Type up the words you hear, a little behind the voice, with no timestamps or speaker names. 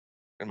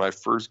In my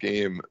first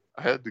game,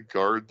 I had to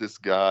guard this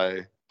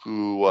guy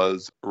who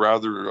was a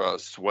rather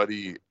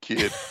sweaty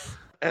kid.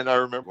 And I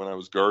remember when I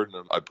was guarding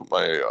him, I put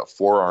my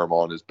forearm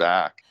on his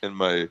back, and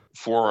my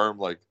forearm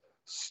like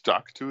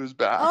stuck to his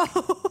back.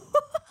 Oh.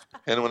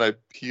 And when I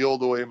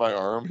peeled away my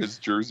arm, his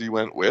jersey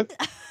went with.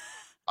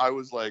 I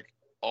was like,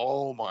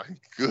 oh my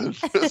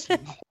goodness.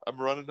 I'm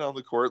running down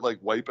the court, like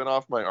wiping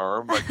off my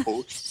arm. My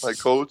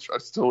coach, I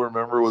still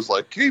remember, was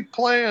like, keep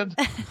playing.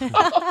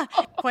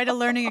 Quite a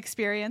learning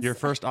experience. Your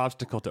first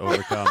obstacle to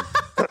overcome.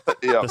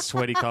 Yeah. The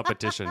sweaty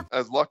competition.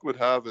 As luck would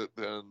have it,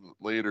 then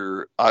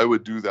later I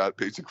would do that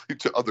basically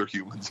to other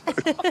humans.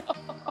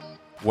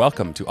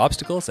 Welcome to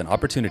Obstacles and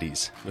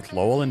Opportunities with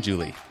Lowell and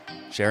Julie.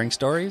 Sharing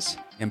stories,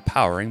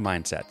 empowering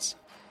mindsets.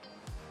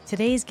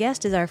 Today's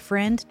guest is our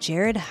friend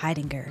Jared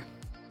Heidinger.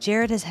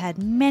 Jared has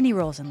had many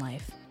roles in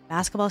life: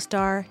 basketball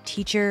star,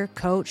 teacher,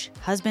 coach,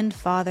 husband,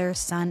 father,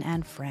 son,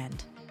 and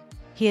friend.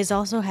 He has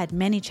also had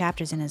many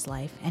chapters in his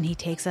life, and he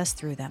takes us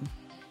through them.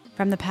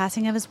 From the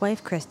passing of his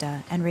wife,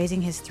 Krista, and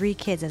raising his 3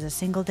 kids as a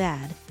single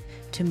dad,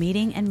 to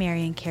meeting and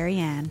marrying Carrie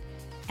Ann,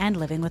 and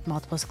living with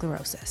multiple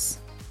sclerosis.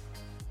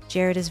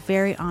 Jared is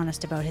very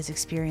honest about his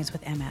experience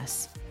with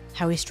MS,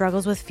 how he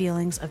struggles with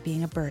feelings of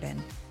being a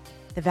burden,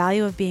 the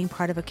value of being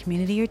part of a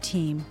community or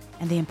team,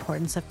 and the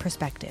importance of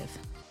perspective.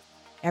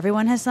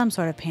 Everyone has some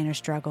sort of pain or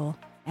struggle,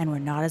 and we're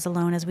not as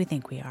alone as we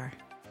think we are.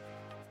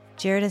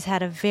 Jared has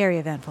had a very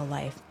eventful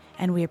life,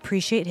 and we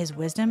appreciate his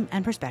wisdom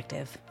and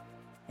perspective.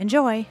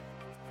 Enjoy!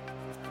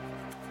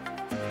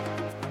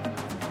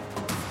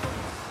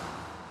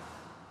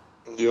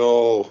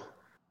 Yo.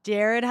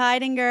 Jared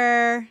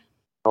Heidinger.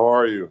 How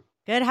are you?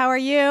 Good, how are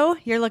you?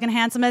 You're looking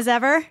handsome as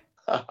ever.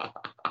 Oh,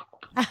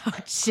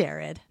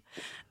 Jared.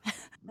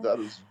 That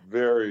is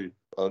very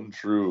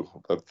untrue,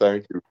 but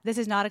thank you. This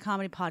is not a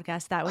comedy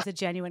podcast. That was a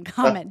genuine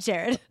comment,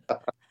 Jared.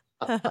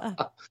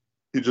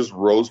 You just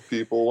roast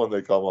people when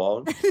they come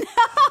on?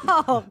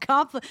 No,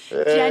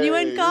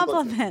 genuine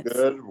compliments.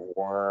 Good.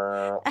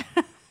 Wow.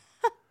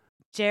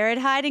 Jared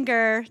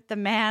Heidinger, the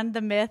man,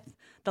 the myth,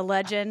 the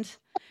legend.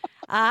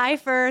 I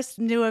first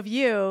knew of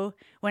you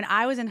when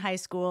I was in high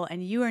school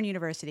and you were in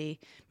university.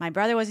 My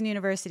brother was in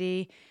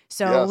university,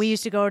 so we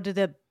used to go to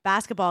the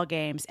basketball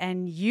games,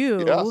 and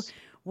you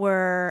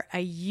were a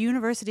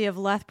University of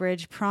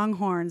Lethbridge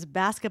Pronghorns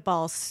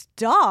basketball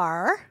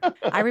star.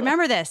 I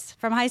remember this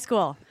from high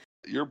school.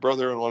 Your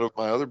brother and one of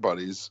my other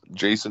buddies,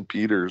 Jason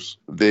Peters,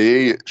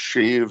 they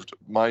shaved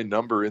my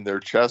number in their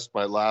chest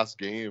my last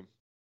game.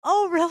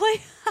 Oh,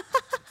 really?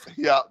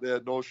 Yeah, they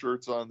had no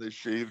shirts on. They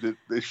shaved it.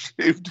 They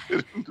shaved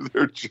it into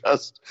their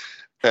chest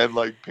and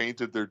like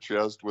painted their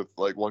chest with,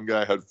 like, one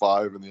guy had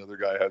 5 and the other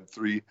guy had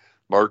 3.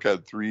 Mark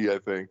had 3, I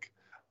think.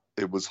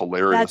 It was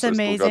hilarious. That's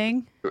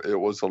amazing. It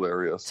was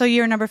hilarious. So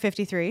you're number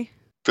 53?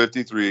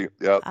 53,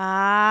 yeah.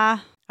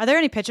 Are there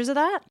any pictures of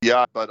that?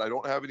 Yeah, but I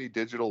don't have any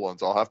digital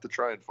ones. I'll have to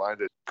try and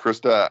find it.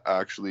 Krista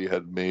actually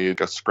had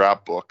made a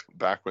scrapbook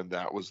back when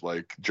that was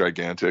like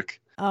gigantic.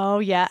 Oh,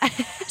 yeah.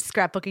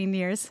 Scrapbooking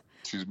years.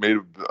 She's made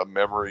a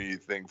memory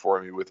thing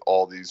for me with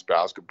all these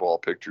basketball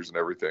pictures and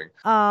everything.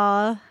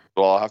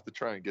 So I'll have to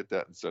try and get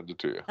that and send it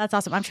to you. That's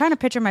awesome. I'm trying to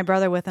picture my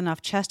brother with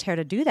enough chest hair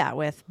to do that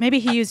with. Maybe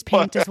he used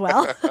paint as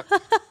well.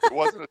 It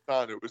wasn't a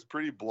ton. It was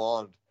pretty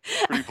blonde.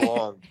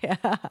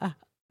 Yeah.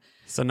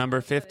 So number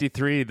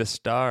 53, the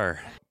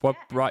star. What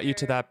brought you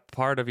to that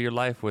part of your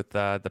life with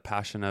the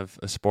passion of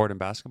sport and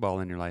basketball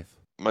in your life?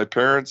 My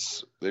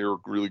parents, they were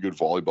really good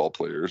volleyball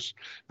players,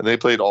 and they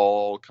played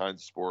all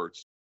kinds of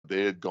sports.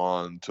 They had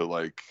gone to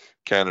like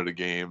Canada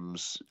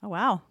Games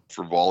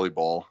for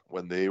volleyball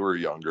when they were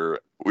younger.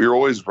 We were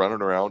always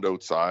running around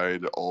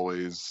outside,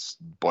 always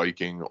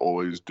biking,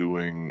 always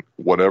doing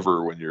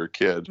whatever when you're a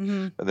kid.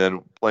 Mm-hmm. And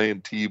then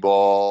playing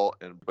t-ball,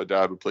 and my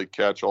dad would play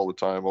catch all the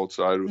time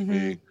outside with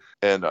me.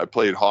 And I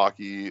played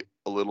hockey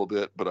a little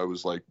bit, but I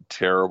was like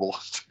terrible.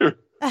 I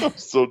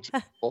was so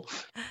terrible.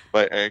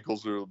 My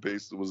ankles were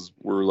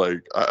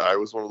like, I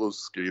was one of those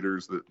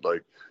skaters that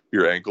like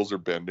your ankles are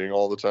bending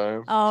all the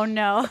time. Oh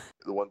no.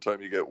 The one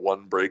time you get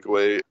one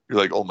breakaway, you're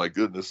like, oh my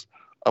goodness,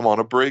 I'm on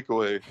a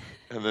breakaway.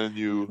 And then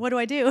what do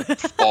I do?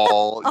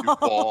 fall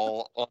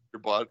on your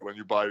butt when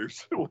you're by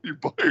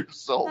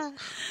yourself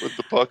with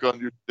the puck on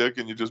your stick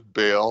and you just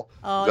bail.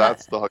 Oh,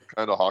 that's the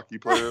kind of hockey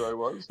player I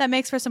was. That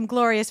makes for some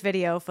glorious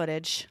video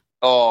footage.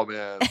 Oh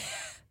man.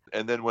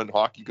 And then when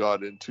hockey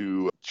got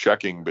into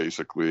checking,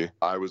 basically,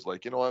 I was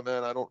like, you know what,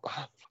 man,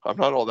 I'm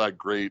not all that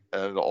great.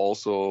 And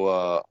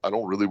also, I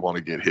don't really want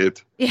to get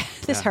hit. Yeah,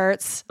 this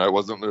hurts. I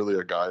wasn't really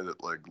a guy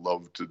that like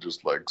loved to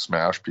just like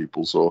smash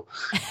people. So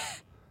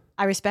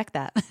I respect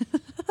that.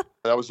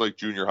 That was like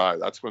junior high.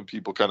 That's when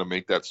people kind of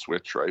make that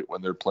switch, right?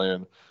 When they're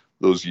playing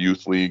those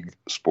youth league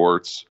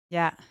sports.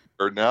 Yeah.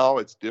 Or now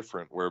it's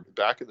different, where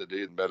back in the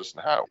day in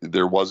Medicine Hat,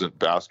 there wasn't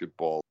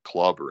basketball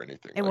club or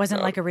anything. It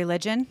wasn't like a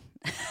religion?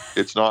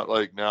 It's not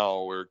like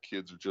now where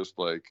kids are just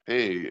like,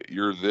 hey,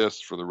 you're this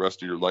for the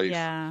rest of your life.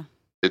 Yeah.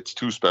 It's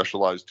too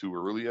specialized too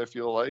early, I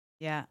feel like.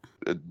 Yeah.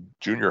 At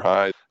junior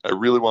high, I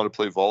really wanted to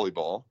play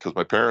volleyball because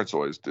my parents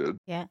always did.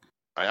 Yeah.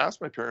 I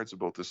asked my parents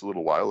about this a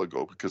little while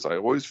ago because I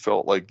always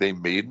felt like they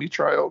made me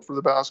try out for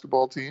the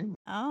basketball team.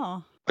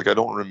 Oh. Like, I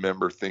don't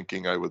remember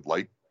thinking I would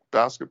like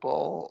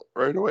basketball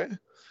right away.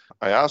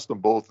 I asked them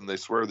both, and they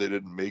swear they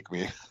didn't make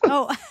me.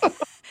 Oh,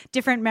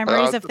 different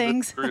memories of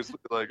things. Seriously,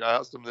 like, I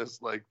asked them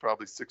this like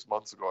probably 6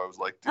 months ago. I was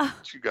like,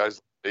 didn't you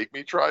guys make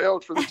me try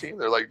out for the team?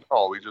 They're like,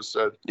 no, we just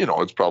said,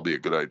 it's probably a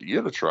good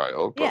idea to try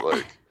out, but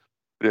like,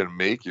 we didn't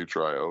make you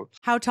try out.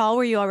 How tall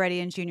were you already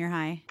in junior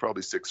high?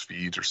 Probably 6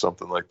 feet or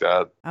something like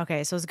that.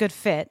 Okay, so it's a good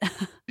fit.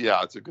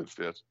 Yeah, it's a good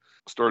fit.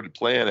 Started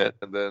playing it,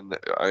 and then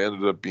I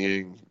ended up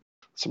being...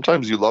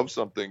 Sometimes you love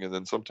something, and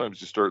then sometimes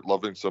you start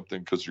loving something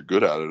because you're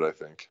good at it, I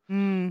think.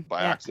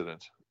 By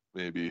accident,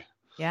 maybe.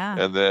 Yeah.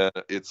 And then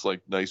it's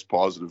like nice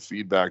positive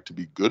feedback to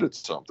be good at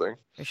something.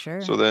 For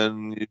sure. So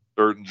then you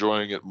start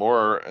enjoying it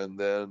more, and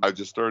then I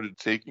just started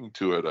taking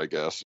to it, I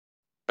guess.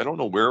 I don't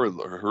know where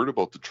I heard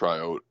about the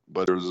tryout,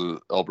 but there was a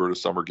Alberta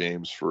Summer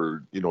Games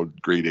for,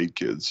 grade 8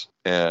 kids.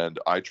 And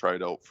I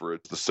tried out for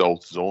the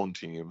South Zone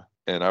team.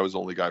 And I was the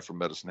only guy from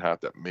Medicine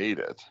Hat that made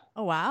it.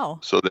 Oh, wow.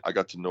 So I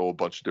got to know a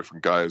bunch of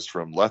different guys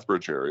from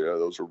Lethbridge area.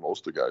 Those were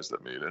most of the guys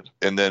that made it.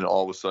 And then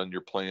all of a sudden you're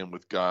playing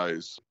with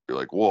guys. You're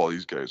like, whoa,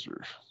 these guys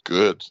are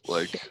good.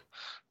 Like,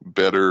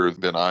 better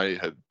than I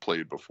had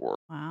played before.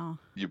 Wow.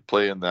 You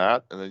play in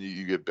that, and then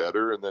you get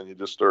better, and then you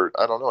just start,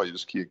 I don't know, you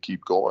just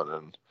keep going.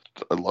 And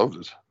I loved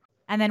it.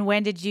 And then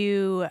when did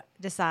you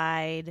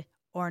decide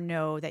or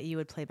know that you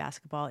would play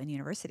basketball in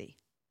university?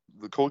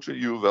 The coach at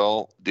U of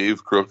L,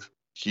 Dave Crook,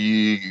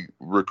 he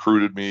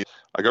recruited me.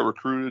 I got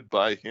recruited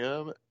by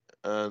him,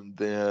 and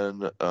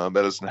then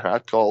Medicine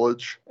Hat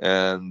College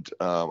and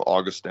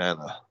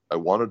Augustana. I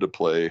wanted to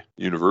play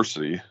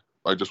university.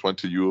 I just went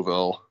to U of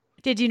L.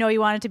 Did you know you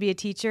wanted to be a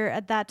teacher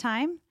at that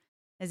time?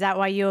 Is that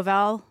why U of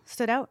L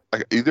stood out?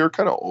 I either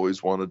kind of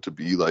always wanted to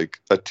be like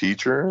a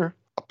teacher,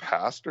 a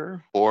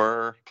pastor,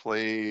 or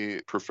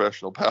play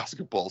professional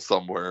basketball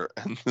somewhere.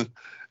 And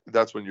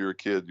that's when you're a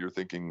kid, you're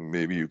thinking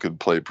maybe you could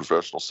play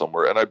professional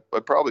somewhere. And I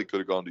probably could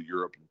have gone to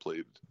Europe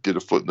and get a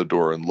foot in the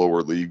door in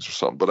lower leagues or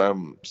something, but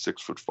I'm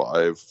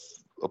 6'5",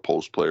 a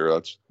post player.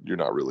 You're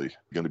not really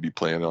going to be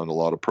playing on a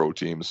lot of pro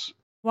teams.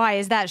 Why?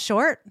 Is that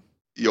short?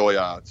 Oh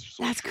yeah. That's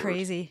short.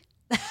 Crazy.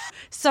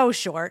 So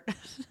short.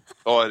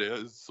 Oh, it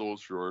is so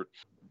short.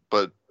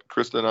 But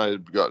Krista and I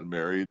had gotten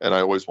married, and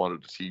I always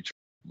wanted to teach.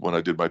 When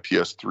I did my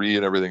PS3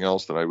 and everything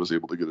else, then I was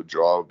able to get a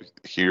job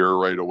here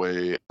right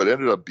away. But it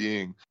ended up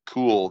being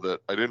cool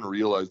that I didn't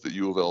realize that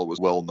U of L was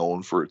well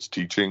known for its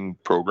teaching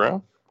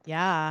program.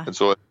 Yeah. And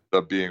so it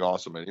ended up being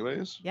awesome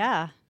anyways.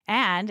 Yeah.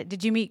 And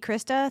did you meet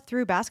Krista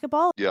through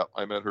basketball? Yeah,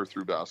 I met her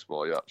through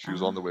basketball. Yeah, she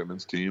was on the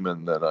women's team,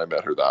 and then I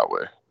met her that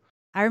way.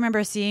 I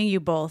remember seeing you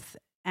both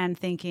and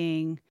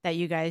thinking that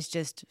you guys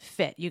just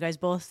fit. You guys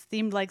both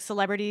seemed like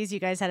celebrities. You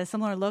guys had a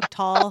similar look,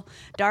 tall,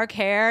 dark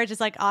hair,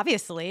 just like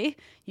obviously.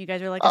 You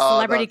guys were like a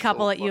celebrity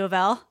couple at U of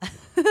L.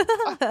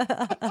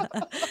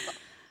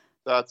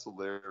 That's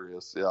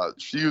hilarious. Yeah,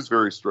 she was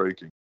very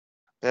striking.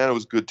 And it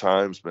was good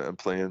times, man,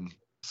 playing.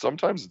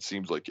 Sometimes it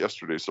seems like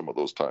yesterday, some of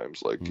those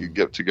times. Like you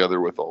get together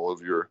with all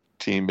of your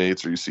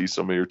teammates, or you see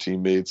some of your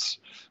teammates,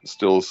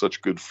 still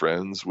such good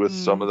friends with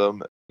some of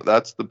them.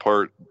 That's the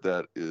part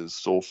that is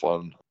so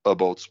fun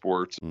about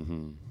sports.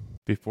 Mm-hmm.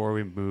 Before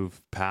we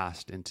move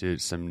past into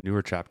some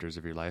newer chapters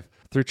of your life,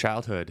 through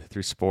childhood,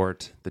 through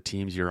sport, the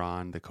teams you're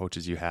on, the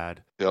coaches you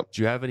had, do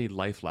you have any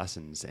life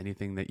lessons,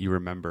 anything that you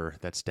remember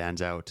that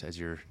stands out as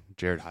you're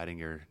Jared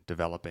Heidinger,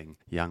 developing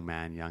young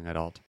man, young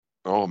adult?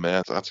 Oh,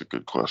 man, that's a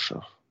good question.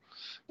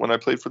 When I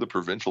played for the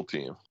provincial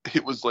team,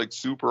 it was like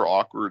super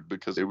awkward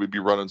because they would be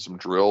running some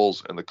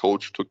drills, and the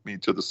coach took me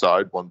to the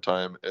side one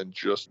time and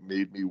just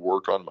made me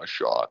work on my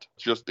shot.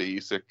 Just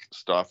basic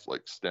stuff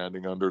like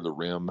standing under the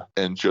rim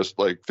and just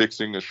like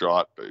fixing a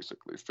shot,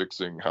 basically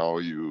fixing how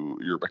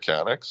your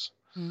mechanics.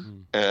 Mm-hmm.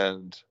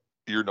 And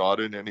you're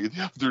not in any of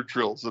the other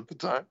drills at the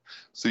time.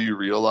 So you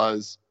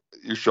realize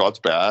your shot's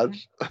bad.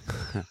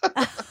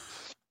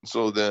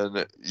 So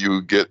then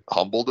you get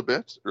humbled a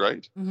bit,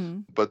 right? Mm-hmm.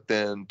 But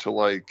then to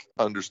like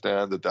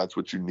understand that that's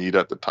what you need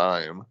at the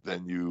time,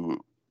 then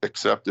you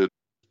accept it.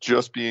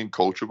 Just being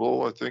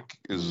coachable, I think,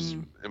 is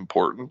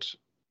important.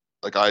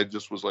 Like I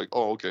just was like,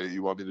 oh, okay,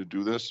 you want me to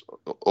do this?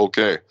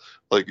 Okay.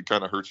 Like it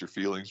kind of hurts your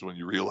feelings when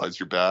you realize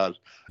you're bad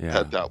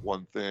at that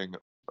one thing.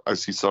 I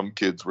see some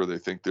kids where they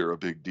think they're a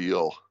big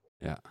deal,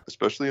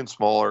 especially in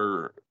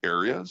smaller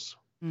areas.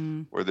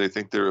 Where they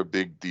think they're a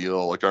big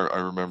deal. Like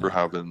I remember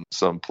having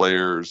some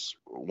players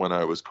when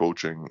I was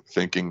coaching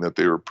thinking that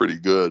they were pretty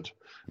good.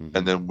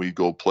 And then we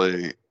go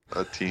play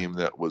a team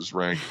that was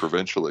ranked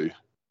provincially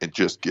and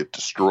just get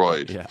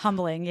destroyed. Yeah.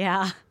 Humbling,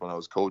 yeah. When I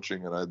was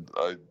coaching, and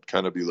I'd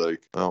kind of be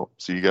like, oh,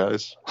 see you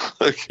guys?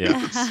 Like,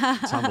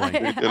 it's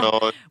humbling. You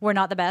know, we're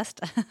not the best.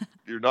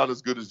 You're not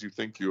as good as you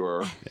think you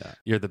are. Yeah,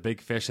 you're the big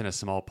fish in a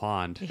small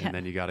pond, and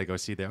then you got to go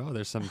see there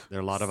are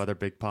a lot of other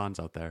big ponds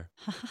out there.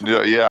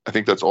 Yeah. I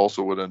think that's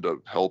also what ended up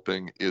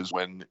helping is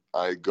when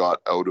I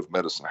got out of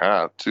Medicine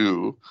Hat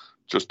too,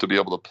 just to be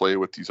able to play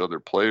with these other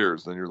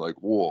players. Then you're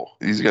like, whoa,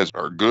 these guys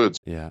are good.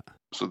 Yeah.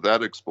 So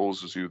that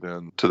exposes you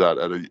then to that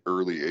at an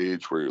early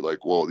age where you're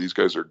like, whoa, these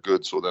guys are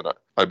good. So then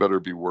I better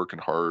be working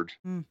hard.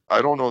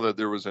 I don't know that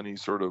there was any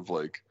sort of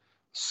like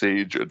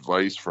sage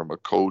advice from a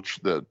coach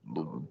that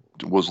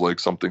was like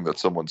something that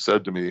someone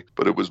said to me,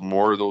 but it was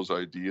more those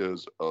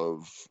ideas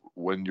of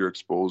when you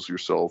expose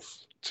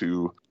yourself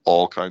to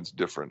all kinds of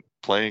different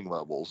playing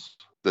levels,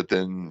 that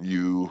then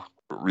you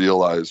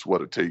realize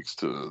what it takes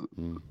to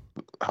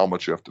how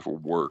much you have to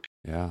work.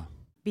 Yeah.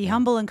 Be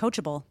humble and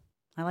coachable.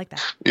 I like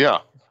that. Yeah.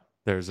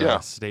 There's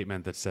a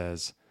statement that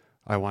says,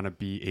 I want to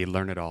be a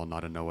learn-it-all,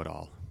 not a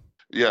know-it-all.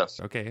 Yes.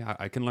 Okay,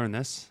 I can learn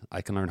this.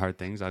 I can learn hard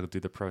things. I'll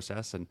do the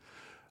process and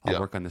I'll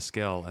work on the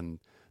skill. And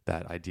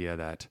that idea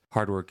that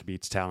hard work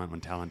beats talent when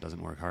talent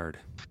doesn't work hard.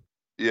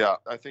 Yeah,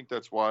 I think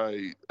that's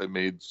why I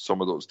made some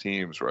of those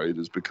teams, right?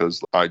 Is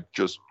because I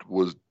just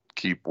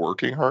keep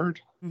working hard.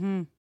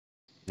 Mm-hmm.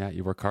 Yeah,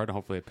 you work hard and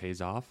hopefully it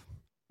pays off.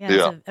 Yeah,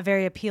 it's a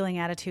very appealing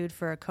attitude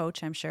for a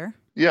coach, I'm sure.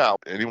 Yeah,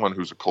 anyone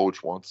who's a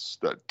coach wants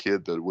that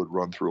kid that would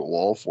run through a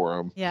wall for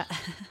him. Yeah.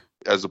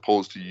 As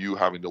opposed to you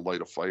having to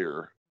light a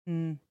fire.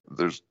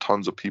 There's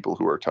tons of people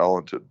who are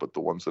talented, but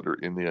the ones that are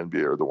in the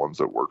NBA are the ones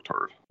that worked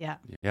hard. Yeah.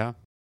 Yeah.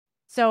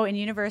 So in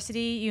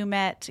university, you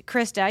met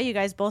Krista. You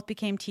guys both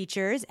became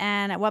teachers.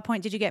 And at what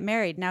point did you get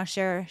married? Now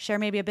share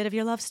maybe a bit of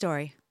your love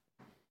story.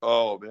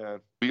 Oh,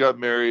 man. We got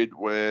married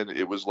when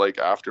it was like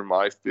after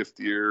my 5th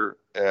year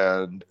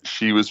and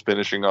she was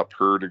finishing up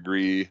her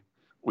degree.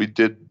 We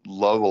did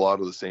love a lot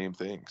of the same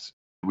things.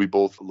 We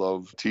both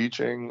love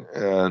teaching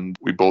and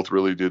we both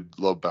really did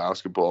love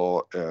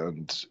basketball.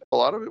 And a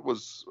lot of it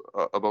was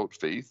about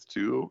faith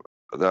too,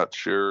 that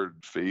shared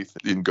faith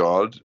in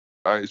God.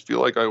 I feel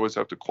like I always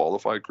have to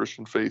qualify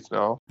Christian faith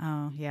now.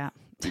 Oh, yeah.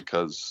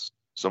 Because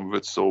some of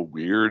it's so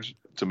weird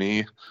to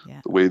me,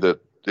 the way that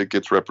it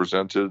gets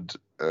represented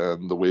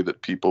and the way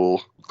that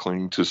people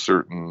cling to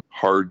certain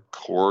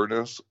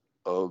hardcoreness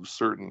of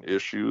certain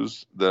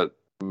issues that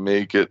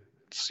make it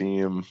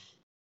seem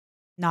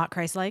not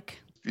Christ-like.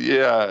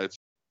 Yeah,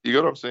 you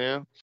get what I'm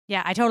saying?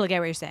 Yeah, I totally get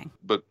what you're saying.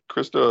 But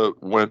Krista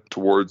went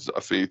towards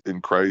a faith in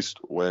Christ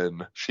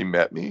when she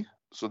met me.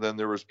 So then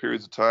there was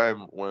periods of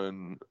time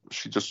when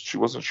she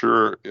wasn't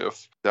sure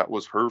if that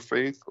was her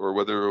faith or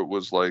whether it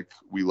was like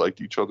we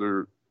liked each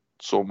other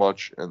so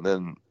much and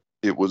then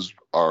it was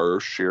our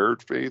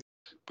shared faith.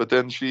 But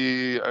then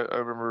I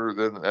remember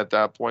then at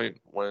that point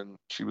when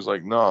she was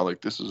like, no,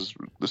 like this is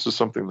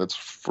something that's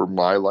for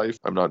my life.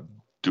 I'm not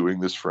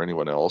doing this for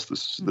anyone else.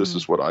 This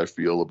is what I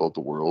feel about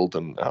the world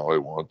and how I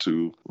want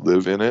to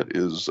live in it,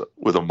 is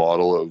with a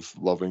model of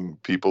loving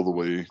people the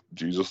way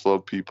Jesus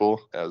loved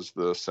people as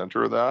the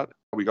center of that.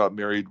 We got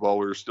married while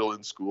we were still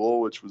in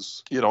school, which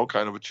was,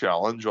 kind of a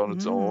challenge on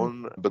its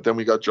own. But then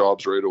we got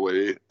jobs right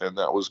away, and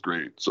that was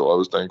great. So I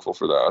was thankful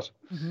for that.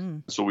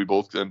 So we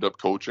both ended up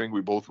coaching. We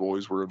both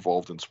always were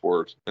involved in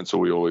sport. And so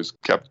we always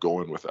kept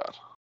going with that.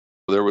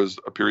 There was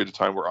a period of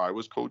time where I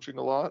was coaching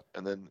a lot,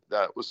 and then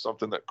that was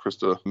something that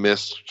Krista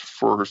missed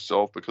for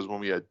herself because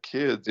when we had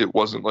kids, it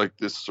wasn't like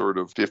this sort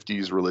of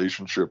 50s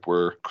relationship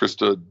where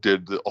Krista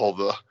did all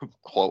the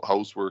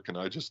housework and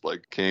I just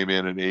like came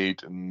in and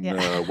ate and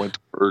went to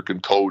work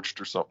and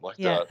coached or something like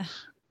that.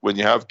 When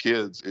you have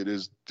kids, it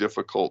is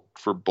difficult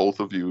for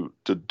both of you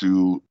to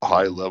do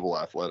high level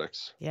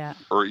athletics. Yeah.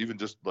 Or even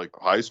just like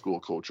high school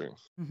coaching.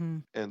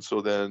 And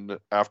so then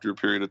after a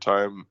period of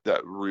time,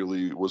 that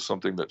really was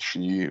something that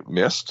she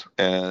missed.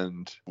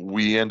 And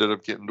we ended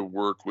up getting to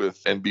work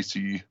with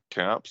NBC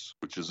Camps,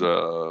 which is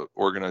a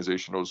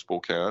organization out of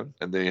Spokane.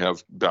 And they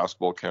have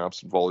basketball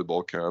camps and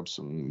volleyball camps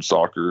and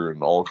soccer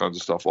and all kinds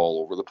of stuff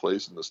all over the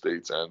place in the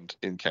States and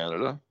in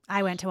Canada.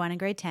 I went to one in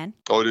grade 10.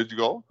 Oh, did you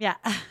go? Yeah,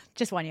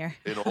 just 1 year.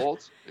 In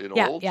Olds?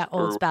 Yeah,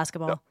 Olds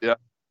basketball. Yeah.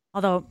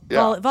 Although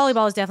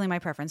volleyball is definitely my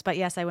preference, but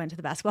yes, I went to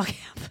the basketball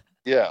camp.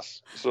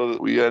 Yes. So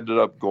we ended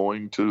up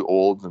going to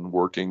Olds and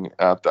working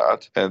at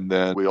that. And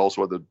then we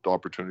also had the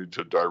opportunity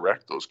to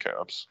direct those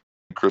camps.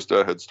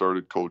 Krista had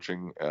started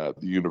coaching at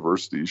the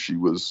university. She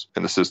was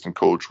an assistant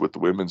coach with the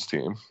women's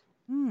team.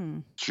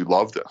 She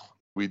loved it.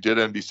 We did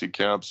NBC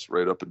camps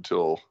right up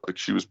until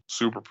she was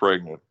super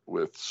pregnant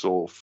with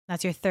Soph.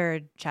 That's your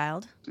third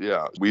child?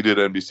 Yeah. We did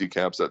NBC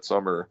camps that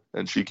summer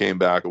and she came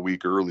back a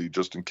week early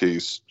just in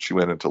case she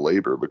went into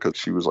labor because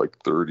she was like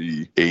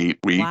 38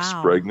 weeks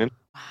pregnant.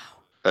 Wow.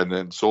 And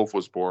then Soph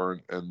was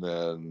born and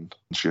then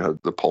she had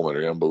the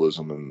pulmonary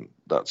embolism and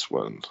that's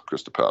when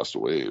Krista passed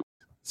away.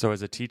 So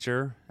as a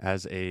teacher,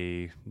 as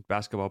a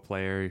basketball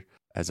player,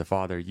 as a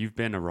father, you've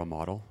been a role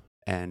model.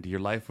 And your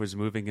life was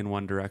moving in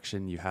one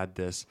direction. You had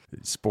this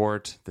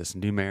sport, this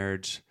new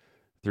marriage,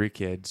 3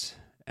 kids,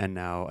 and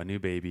now a new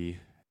baby,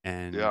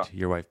 and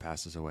your wife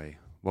passes away.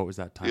 What was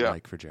that time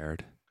like for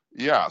Jared?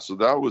 Yeah, so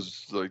that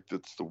was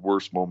that's the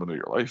worst moment of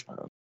your life,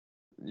 man.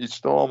 You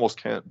still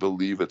almost can't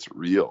believe it's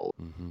real.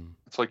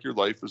 It's like your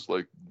life is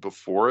like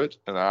before it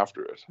and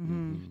after it.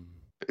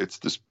 It's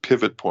this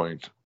pivot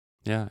point.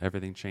 Yeah,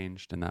 everything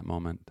changed in that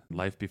moment.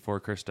 Life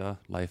before Krista,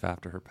 life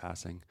after her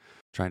passing,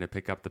 trying to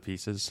pick up the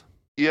pieces.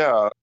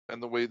 Yeah,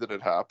 And the way that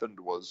it happened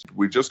was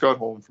we just got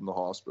home from the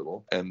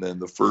hospital. And then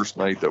the first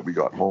night that we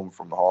got home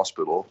from the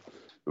hospital,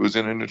 it was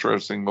an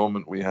interesting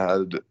moment we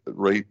had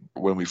right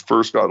when we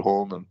first got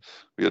home, and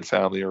we had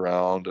family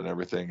around and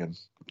everything. And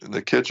in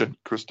the kitchen,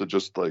 Krista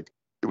just like,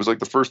 it was like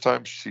the first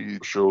time she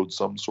showed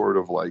some sort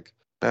of like,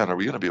 man, are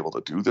we going to be able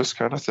to do this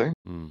kind of thing?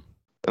 And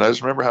I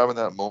just remember having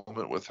that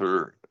moment with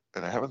her.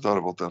 And I haven't thought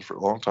about that for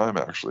a long time,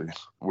 actually,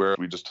 where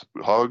we just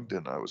hugged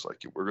and I was like,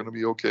 we're going to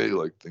be okay.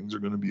 Like, things are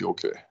going to be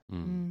okay.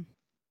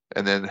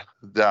 And then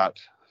that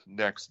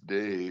next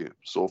day,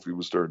 Sophie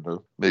was starting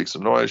to make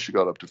some noise. She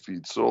got up to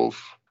feed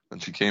Soph,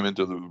 and she came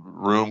into the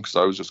room because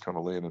I was just kind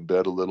of laying in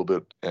bed a little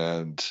bit.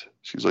 And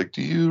she's like,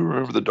 do you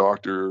remember the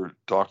doctor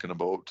talking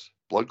about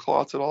blood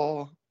clots at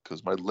all?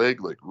 Because my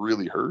leg like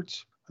really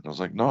hurts. And I was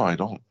like, no, I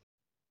don't.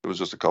 It was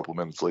just a couple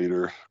minutes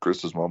later.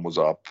 Krista's mom was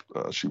up.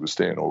 She was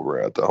staying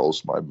over at the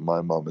house. My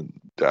mom and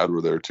dad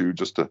were there too,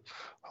 just to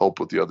help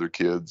with the other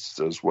kids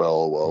as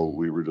well while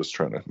we were just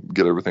trying to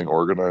get everything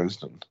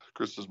organized. And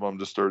Krista's mom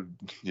just started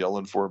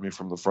yelling for me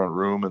from the front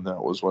room, and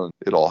that was when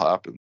it all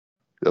happened.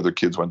 The other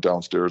kids went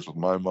downstairs with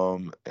my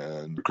mom,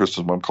 and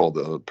Krista's mom called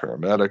the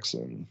paramedics,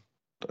 and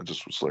I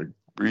just was like,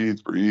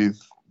 breathe.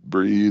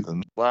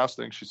 And last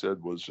thing she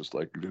said was just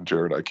like,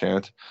 Jared, I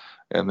can't.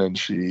 And then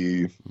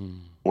she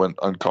went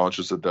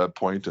unconscious at that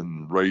point.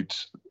 And right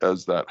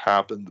as that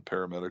happened, the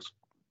paramedics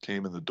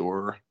came in the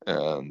door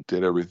and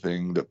did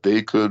everything that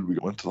they could. We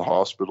went to the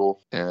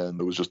hospital, and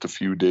it was just a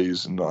few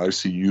days in the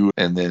ICU,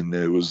 and then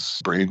it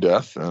was brain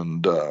death.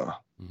 And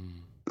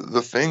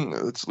the thing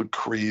that's the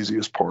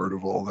craziest part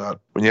of all that,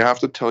 when you have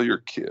to tell your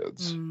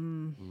kids,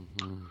 when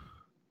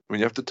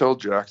you have to tell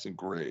Jackson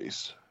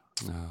Grace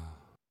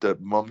that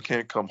mom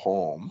can't come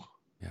home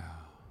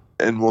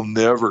and will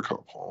never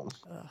come home.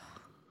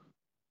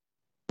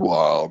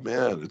 Wow,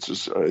 man, it's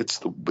just it's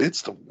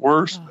the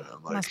worst, man.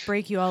 Like, must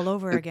break you all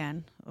over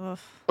again.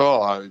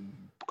 Oh, I'm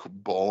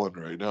bawling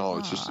right now.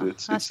 It's just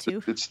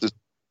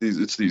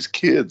it's these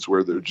kids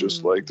where they're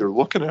just like, they're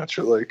looking at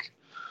you like,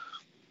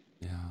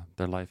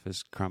 their life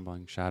is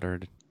crumbling,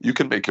 shattered. You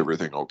can make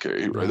everything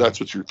okay, right? That's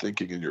what you're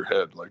thinking in your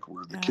head, like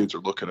where the kids are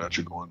looking at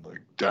you going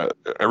like, Dad,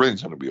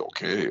 everything's gonna be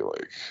okay,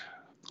 like,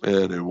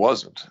 and it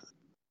wasn't.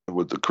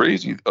 What the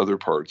crazy other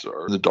parts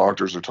are, the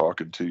doctors are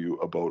talking to you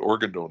about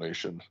organ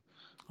donation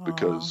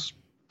because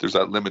there's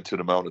that limited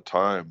amount of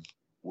time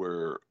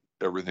where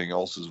everything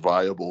else is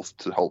viable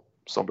to help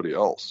somebody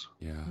else.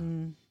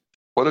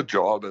 What a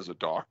job as a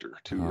doctor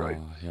too, right?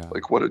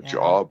 Like what a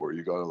job where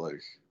you gotta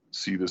like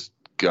see this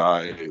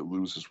guy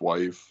lose his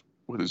wife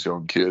with his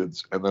young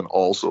kids and then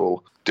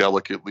also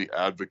delicately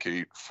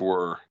advocate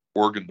for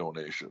organ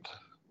donation.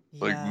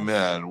 Like,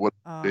 man, what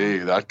a day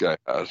that guy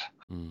had.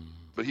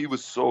 But he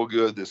was so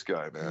good, this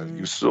guy, man.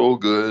 He was so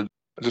good.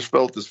 I just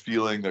felt this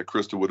feeling that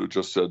Krista would have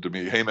just said to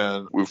me, hey,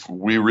 man, if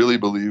we really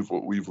believe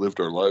what we've lived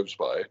our lives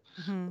by,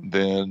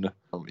 then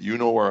you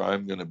know where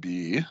I'm going to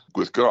be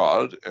with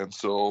God. And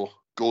so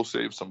go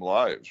save some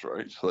lives,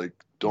 right? Like,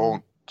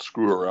 don't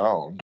screw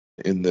around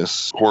in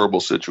this horrible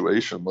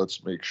situation.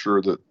 Let's make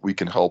sure that we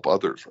can help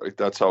others, right?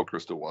 That's how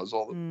Krista was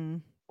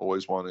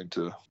always wanting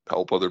to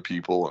help other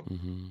people.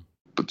 And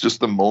but just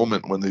the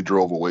moment when they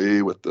drove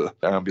away with the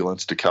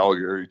ambulance to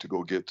Calgary to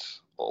go get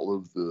all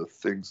of the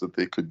things that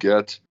they could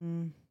get,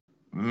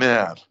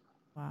 man,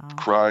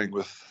 crying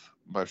with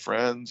my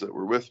friends that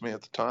were with me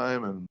at the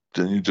time. And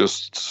then you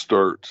just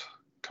start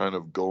kind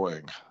of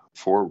going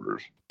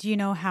forward. Do you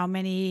know how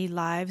many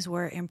lives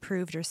were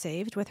improved or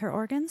saved with her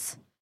organs?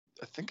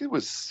 I think it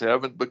was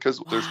 7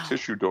 because there's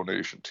tissue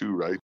donation too,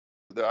 right?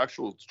 The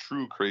actual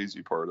true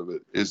crazy part of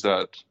it is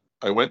that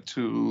I went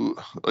to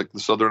like the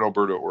Southern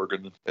Alberta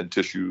Organ and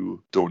Tissue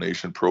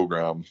Donation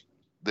Program.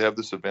 They have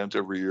this event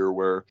every year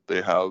where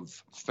they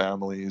have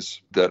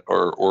families that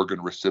are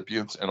organ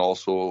recipients and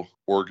also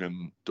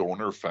organ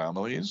donor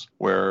families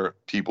where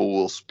people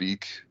will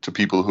speak to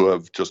people who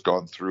have just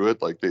gone through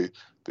it. Like they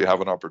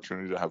have an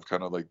opportunity to have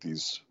kind of like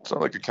these, it's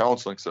not like a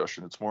counseling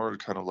session. It's more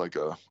kind of like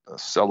a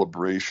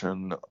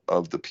celebration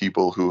of the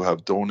people who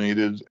have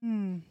donated.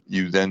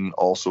 You then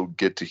also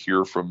get to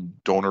hear from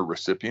donor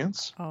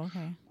recipients,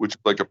 which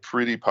is like a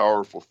pretty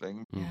powerful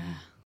thing.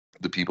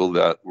 The people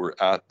that were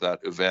at that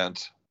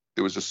event,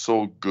 it was just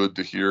so good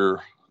to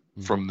hear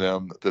from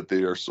them that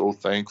they are so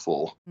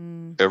thankful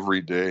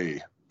every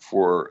day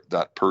for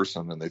that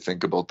person, and they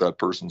think about that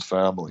person's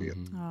family.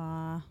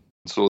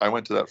 So I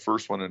went to that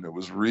first one and it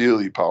was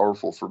really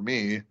powerful for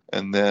me.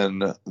 And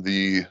then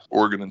the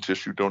organ and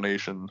tissue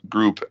donation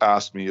group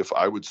asked me if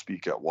I would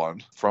speak at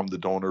one from the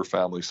donor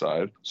family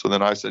side. So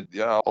then I said,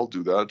 yeah, I'll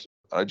do that.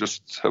 I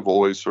just have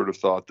always sort of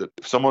thought that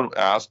if someone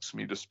asks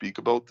me to speak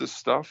about this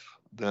stuff,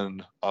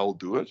 then I'll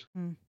do it.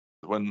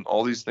 When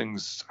all these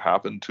things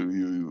happen to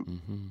you,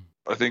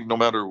 I think no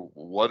matter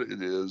what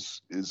it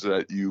is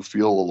that you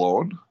feel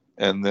alone.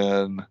 And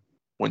then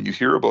when you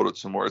hear about it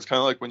some more, it's kind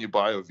of like when you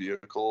buy a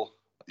vehicle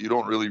You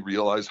don't really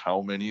realize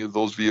how many of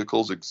those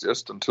vehicles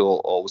exist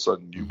until all of a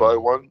sudden you buy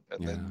one,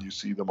 and then you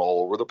see them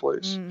all over the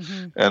place.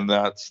 Mm-hmm. And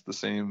that's the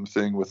same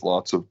thing with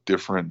lots of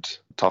different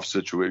tough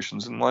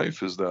situations in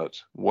life, is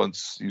that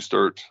once you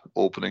start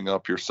opening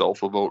up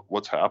yourself about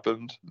what's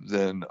happened,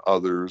 then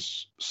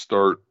others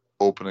start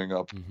opening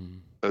up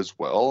as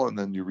well. And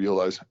then you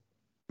realize,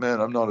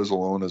 man, I'm not as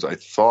alone as I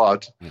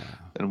thought,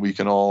 and we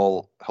can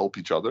all help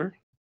each other.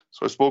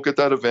 So I spoke at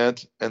that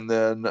event, and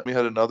then we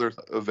had another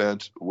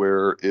event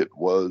where it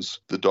was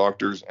the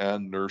doctors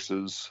and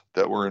nurses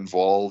that were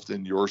involved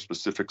in your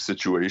specific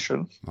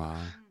situation,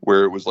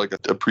 where it was like an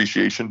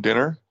appreciation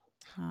dinner,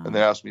 and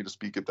they asked me to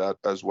speak at that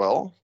as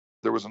well.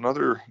 There was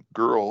another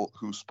girl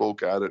who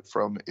spoke at it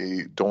from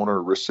a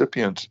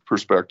donor-recipient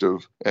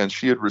perspective, and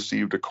she had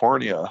received a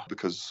cornea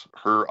because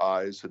her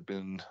eyes had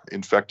been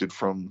infected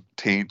from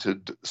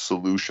tainted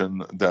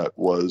solution that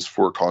was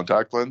for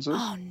contact lenses.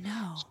 Oh,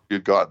 no. She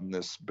had gotten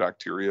this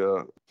bacteria.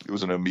 It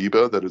was an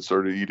amoeba that had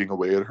started eating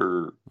away at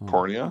her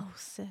cornea. Oh,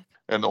 sick.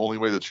 And the only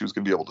way that she was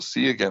going to be able to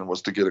see again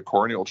was to get a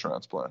corneal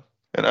transplant.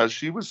 And as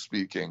she was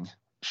speaking,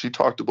 she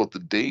talked about the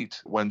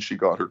date when she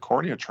got her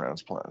cornea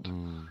transplant.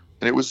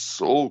 And it was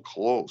so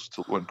close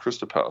to when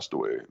Krista passed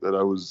away that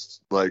I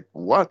was like,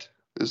 what?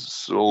 This is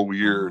so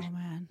weird. Oh,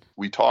 man.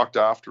 We talked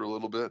after a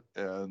little bit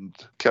and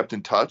kept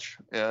in touch,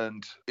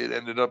 and it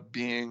ended up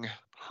being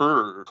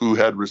her who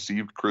had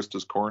received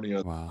Krista's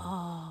cornea. Wow.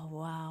 Oh,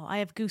 wow. I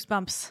have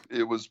goosebumps.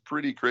 It was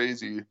pretty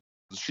crazy.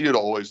 She had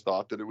always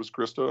thought that it was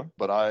Krista,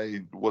 but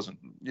I wasn't,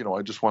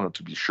 I just wanted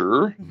to be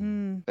sure.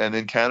 Mm-hmm. And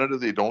in Canada,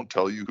 they don't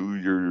tell you who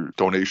your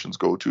donations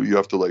go to. You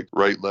have to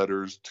write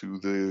letters to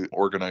the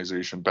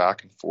organization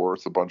back and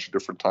forth a bunch of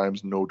different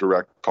times, no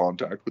direct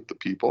contact with the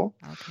people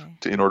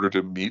in order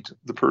to meet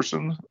the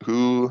person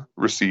who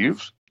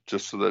receives,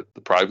 just so that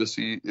the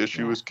privacy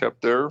issue is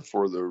kept there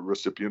for the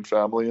recipient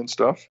family and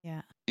stuff.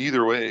 Yeah.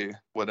 Either way,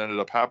 what ended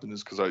up happening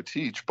is, because I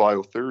teach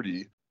Bio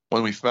 30,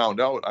 when we found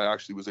out, I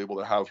actually was able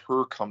to have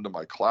her come to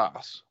my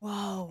class.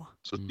 Whoa.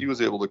 So she was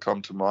able to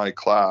come to my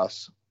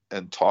class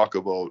and talk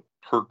about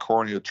her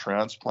cornea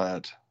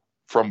transplant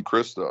from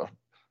Krista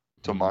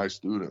to my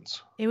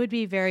students. It would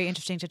be very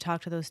interesting to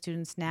talk to those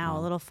students now,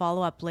 a little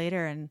follow-up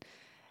later, and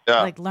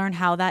learn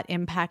how that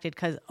impacted,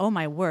 because, oh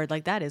my word,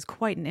 that is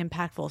quite an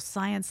impactful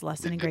science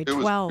lesson in grade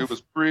 12. It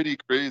was pretty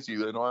crazy.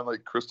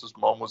 Krista's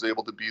mom was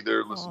able to be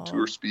there, listen to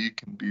her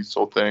speak, and be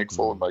so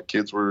thankful. And my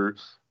kids were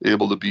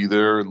able to be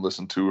there and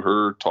listen to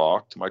her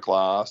talk to my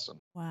class. And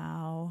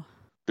wow.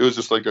 It was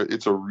just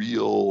it's a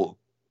real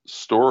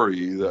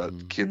story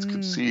that kids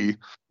could see.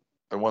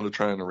 I want to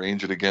try and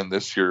arrange it again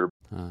this year.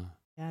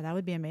 Yeah, that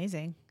would be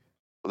amazing.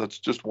 That's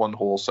just one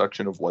whole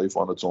section of life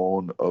on its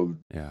own, of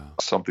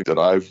something that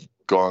I've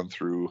gone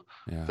through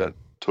that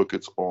took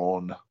its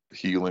own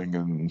healing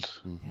and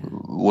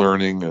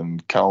learning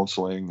and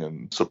counseling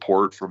and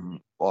support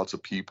from lots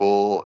of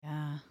people.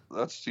 Yeah.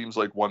 That seems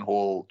like one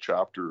whole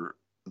chapter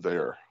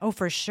there. Oh,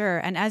 for sure.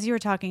 And as you were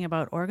talking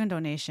about organ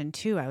donation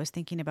too, I was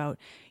thinking about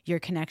your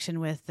connection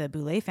with the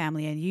Boulay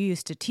family, and you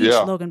used to teach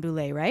Logan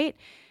Boulay, right?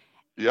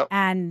 Yep.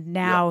 And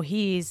now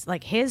he's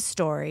his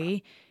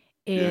story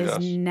is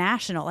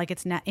national,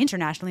 it's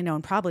internationally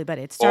known probably, but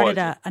it started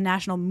a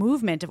national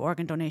movement of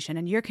organ donation,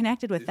 and you're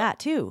connected with that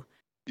too.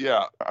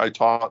 Yeah, I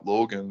taught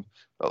Logan.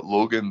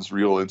 Logan's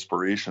real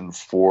inspiration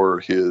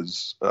for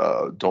his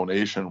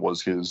donation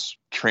was his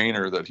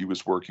trainer that he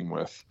was working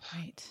with.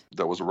 Right.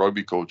 That was a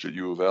rugby coach at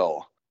U of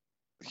L.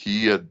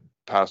 He had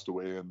passed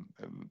away and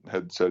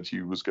had said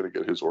he was going to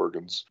get his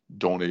organs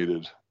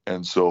donated.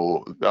 And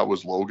so that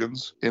was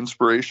Logan's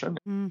inspiration.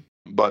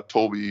 But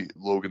Toby,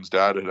 Logan's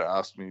dad, had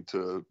asked me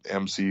to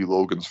MC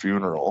Logan's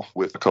funeral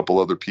with a couple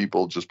other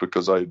people, just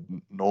because I'd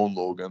known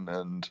Logan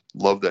and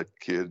loved that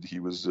kid. He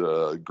was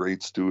a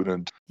great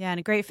student. Yeah, and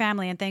a great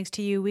family. And thanks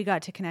to you, we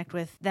got to connect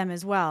with them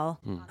as well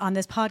on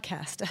this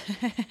podcast.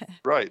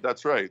 Right.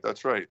 That's right.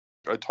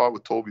 I taught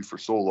with Toby for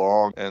so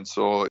long. And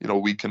so,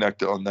 we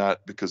connected on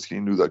that because he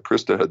knew that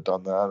Krista had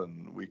done that,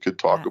 and we could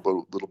talk about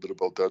a little bit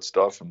about that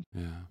stuff. And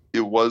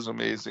it was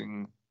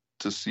amazing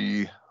to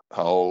see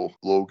how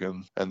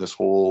Logan and this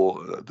whole,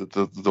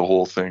 the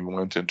whole thing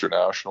went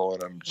international.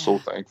 And I'm so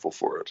thankful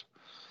for it.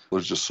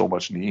 There's just so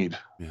much need.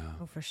 Yeah.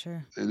 Oh, for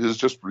sure. It is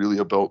just really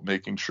about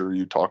making sure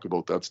you talk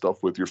about that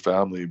stuff with your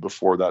family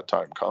before that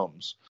time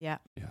comes. Yeah.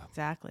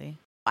 Exactly.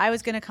 I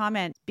was going to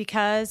comment,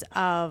 because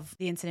of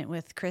the incident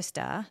with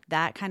Krista,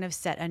 that kind of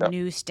set a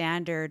new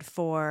standard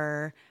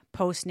for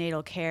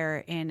postnatal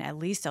care in at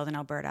least Southern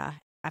Alberta.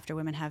 After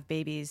women have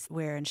babies,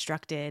 we're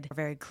instructed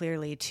very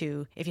clearly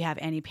to, if you have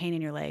any pain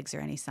in your legs or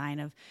any sign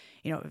of,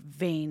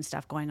 vein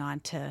stuff going on,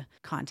 to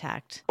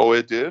contact. Oh,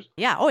 it did?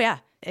 Yeah. Oh, yeah.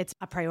 It's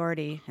a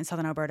priority in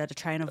Southern Alberta to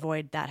try and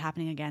avoid that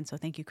happening again. So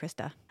thank you,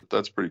 Krista.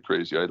 That's pretty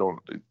crazy. I don't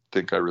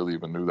think I really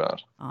even knew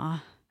that.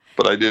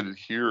 But I did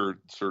hear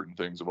certain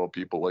things about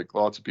people.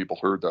 Lots of people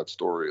heard that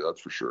story. That's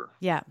for sure.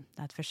 Yeah,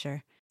 that's for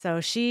sure.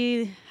 So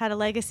she had a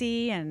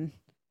legacy, and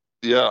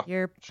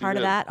you're part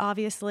of that,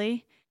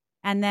 obviously.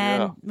 And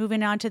then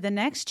moving on to the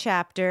next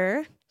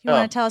chapter, you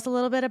want to tell us a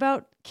little bit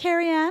about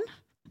Carrie Ann?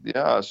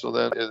 Yeah. So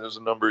then there's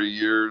a number of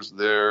years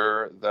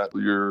there that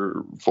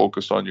you're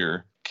focused on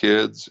your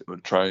kids,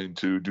 trying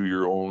to do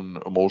your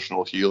own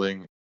emotional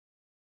healing.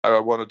 I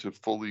wanted to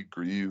fully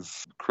grieve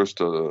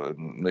Krista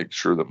and make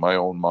sure that my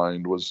own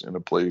mind was in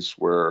a place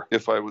where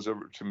if I was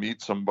ever to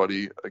meet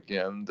somebody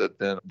again, that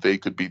then they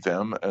could be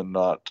them and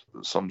not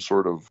some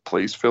sort of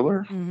place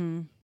filler.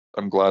 Mm-hmm.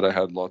 I'm glad I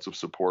had lots of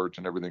support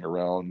and everything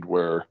around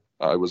where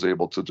I was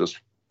able to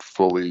just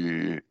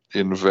fully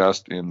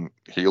invest in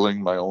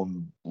healing my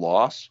own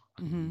loss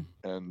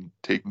and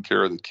taking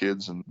care of the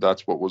kids. And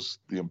that's what was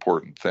the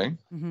important thing.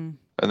 Mm-hmm.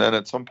 And then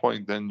at some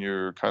point, then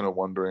you're kind of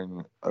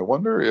wondering, I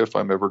wonder if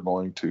I'm ever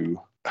going to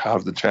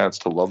have the chance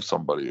to love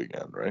somebody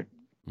again, right?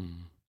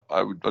 Mm.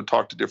 I'd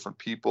talk to different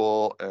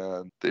people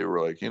and they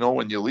were like,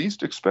 when you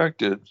least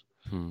expect it,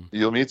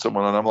 you'll meet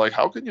someone. And I'm like,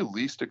 how can you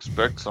least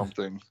expect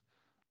something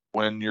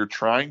when you're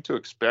trying to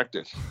expect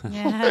it?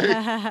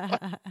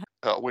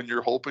 When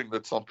you're hoping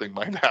that something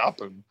might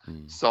happen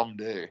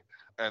someday.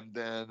 And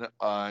then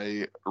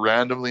I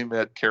randomly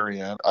met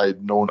Carrie Ann.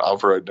 I'd known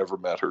of her. I'd never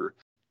met her.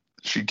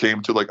 She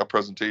came to like a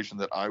presentation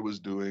that I was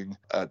doing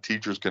at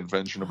Teachers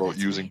Convention about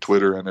using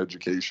Twitter in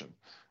education.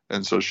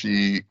 And so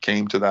she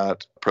came to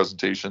that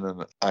presentation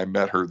and I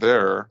met her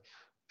there.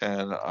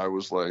 And I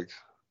was like,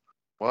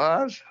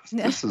 what?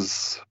 This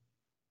is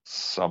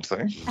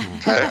something.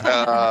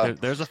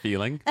 There's a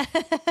feeling.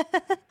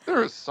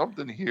 There is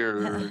something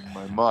here in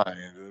my mind.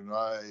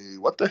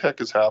 And what the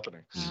heck is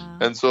happening?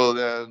 And so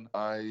then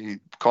I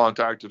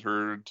contacted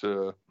her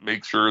to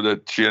make sure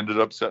that she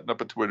ended up setting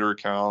up a Twitter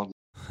account.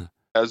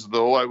 As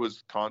though I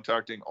was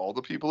contacting all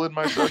the people in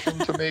my session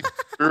to make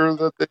sure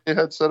that they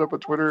had set up a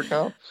Twitter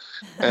account.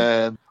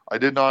 And I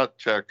did not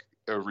check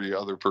every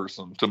other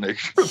person to make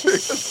sure they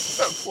had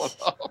set one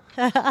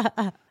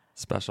up.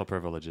 Special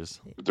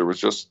privileges. There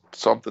was just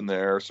something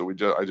there. So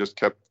I just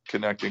kept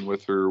connecting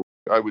with her.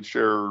 I would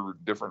share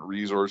different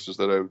resources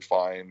that I would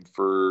find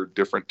for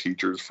different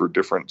teachers for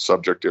different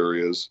subject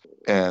areas.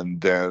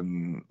 And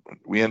then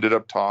we ended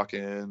up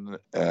talking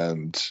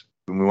and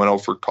we went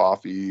out for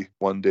coffee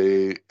one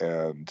day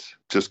and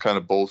just kind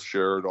of both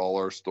shared all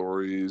our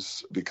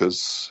stories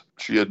because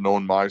she had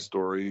known my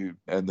story.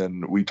 And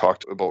then we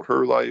talked about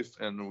her life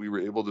and we were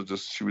able to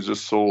she was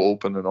just so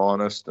open and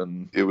honest.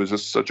 And it was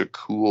just such a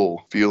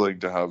cool feeling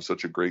to have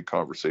such a great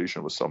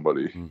conversation with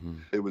somebody. Mm-hmm.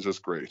 It was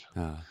just great.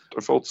 I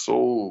felt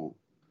so,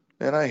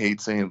 and I hate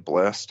saying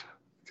blessed.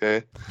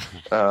 Okay.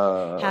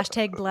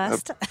 Hashtag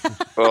blessed.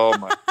 Oh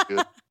my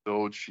goodness.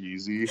 So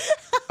cheesy,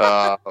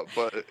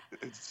 but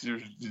it's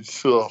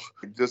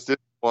just didn't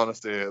want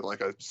to say it.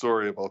 Like, I'm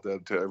sorry about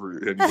that to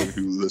anyone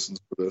who listens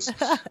to this.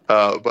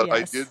 But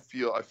yes.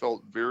 I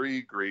felt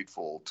very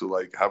grateful to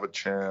like have a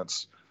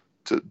chance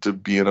to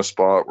be in a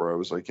spot where I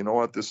was like, you know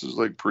what, this is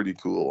like pretty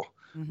cool.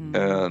 Mm-hmm.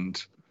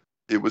 And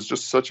it was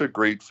just such a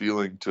great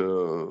feeling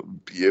to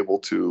be able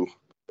to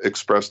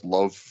express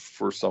love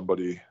for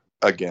somebody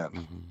again.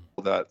 Mm-hmm.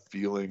 That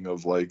feeling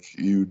of like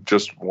you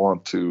just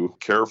want to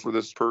care for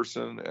this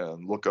person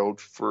and look out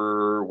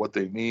for what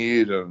they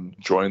need and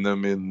join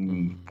them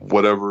in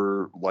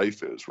whatever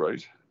life is,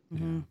 right?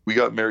 Mm-hmm. We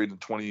got married in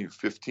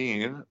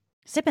 2015.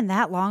 It's been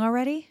that long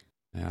already?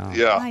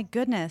 Yeah. My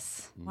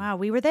goodness. Wow,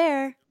 we were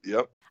there.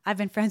 Yep. I've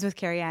been friends with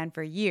Carrie Ann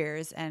for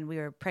years, and we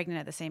were pregnant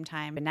at the same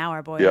time. And now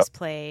our boys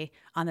play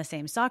on the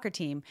same soccer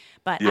team.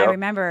 But I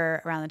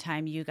remember around the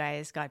time you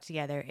guys got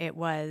together, it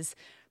was,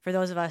 for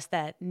those of us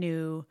that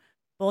knew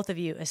both of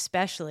you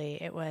especially,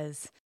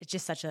 it's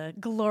just such a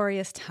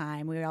glorious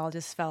time. We all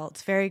just felt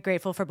very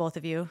grateful for both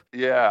of you.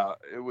 Yeah,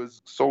 it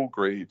was so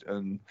great.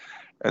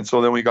 And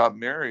so then we got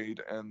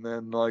married, and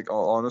then like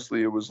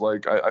honestly, it was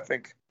like I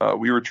think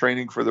we were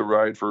training for the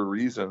ride for a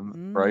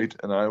reason, right?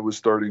 And I was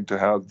starting to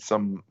have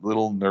some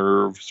little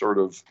nerve, sort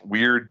of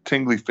weird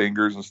tingly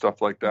fingers and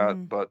stuff like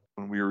that. But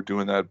when we were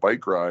doing that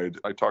bike ride,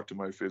 I talked to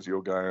my physio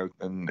guy,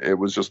 and it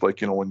was just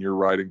like, when you're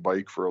riding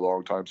bike for a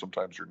long time,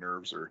 sometimes your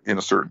nerves are in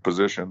a certain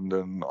position.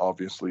 Then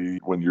obviously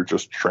when you're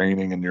just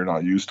training and you're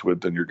not used to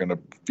it, then you're going to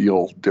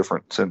feel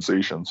different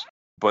sensations.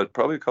 But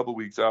probably a couple of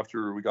weeks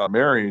after we got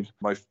married,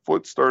 my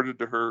foot started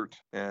to hurt,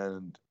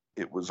 and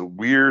it was a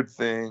weird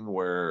thing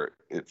where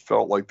it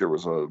felt like there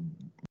was a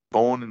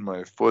bone in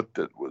my foot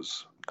that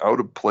was out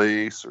of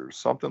place or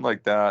something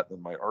like that.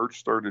 And my arch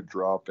started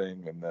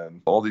dropping, and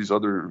then all these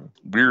other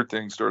weird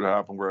things started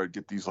happening where I'd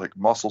get these like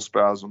muscle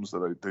spasms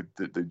that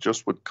they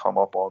just would come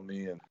up on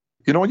me. And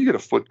when you get a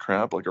foot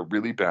cramp, like a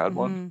really bad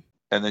one,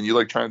 and then you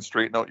like try and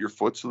straighten out your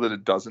foot so that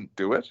it doesn't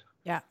do it.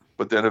 Yeah.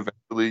 But then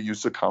eventually you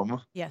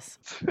succumb. Yes.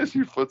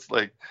 Your foot's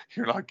like,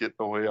 you're not getting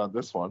away on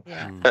this one.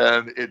 Yeah.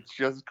 And it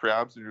just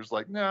cramps and you're just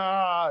like,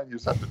 nah, and you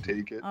just have to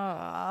take it.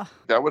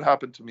 That would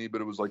happen to me, but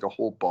it was like a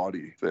whole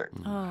body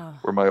thing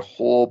where my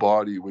whole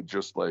body would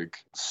just like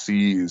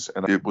seize.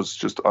 And it was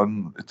just,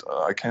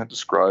 I can't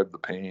describe the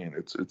pain.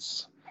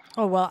 It's.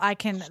 Oh, well,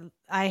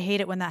 I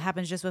hate it when that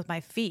happens just with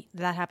my feet.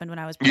 That happened when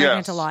I was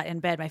pregnant a lot in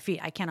bed. My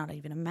feet, I cannot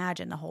even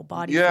imagine the whole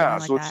body. Yeah,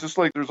 so it's just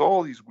like there's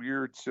all these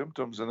weird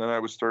symptoms, and then I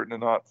was starting to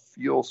not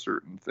feel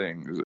certain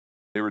things.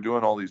 They were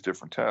doing all these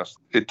different tests.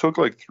 It took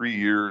like 3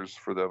 years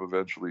for them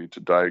eventually to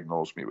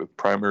diagnose me with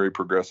primary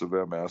progressive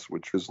MS,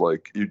 which is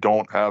like you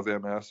don't have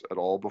MS at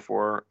all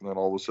before, and then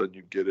all of a sudden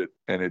you get it,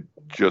 and it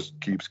just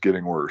keeps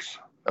getting worse.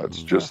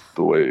 That's just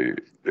the way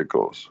it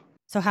goes.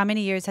 So how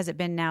many years has it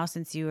been now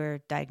since you were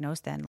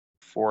diagnosed then?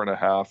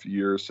 4.5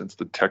 years since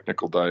the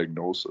technical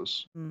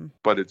diagnosis,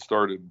 but it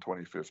started in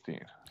 2015,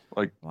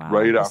 like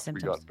right after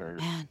we got married.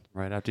 Man.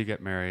 Right after you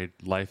get married,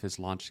 life is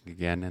launching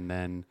again, and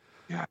then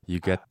you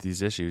get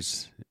these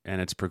issues,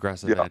 and it's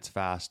progressive and it's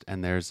fast,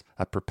 and there's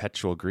a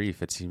perpetual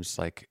grief. It seems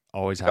like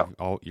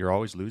you're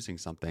always losing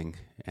something,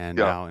 and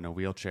now in a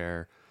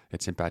wheelchair,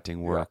 it's impacting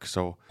work.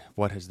 So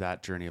what has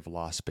that journey of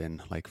loss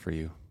been like for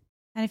you?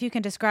 And if you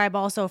can describe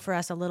also for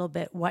us a little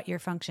bit what your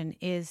function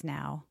is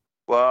now.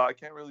 Well, I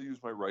can't really use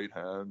my right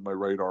hand. My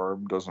right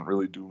arm doesn't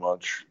really do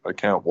much. I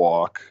can't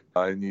walk.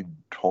 I need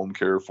home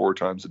care 4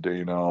 times a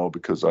day now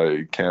because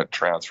I can't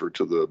transfer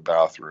to the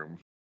bathroom.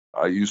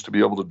 I used to be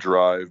able to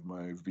drive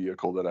my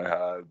vehicle that I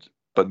had,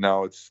 but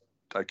now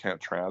I can't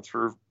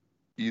transfer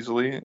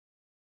easily.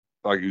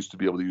 I used to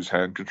be able to use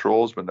hand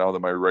controls, but now that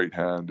my right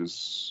hand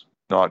is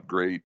not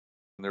great.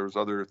 And there was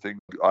other things.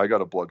 I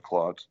got a blood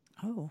clot.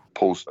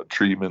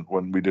 Post-treatment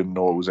when we didn't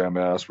know it was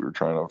MS. We were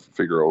trying to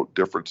figure out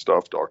different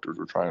stuff. Doctors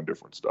were trying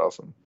different stuff.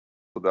 And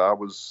so that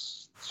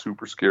was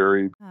super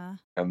scary.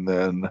 And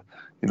then,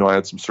 I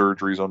had some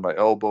surgeries on my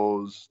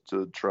elbows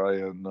to try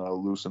and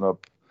loosen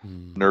up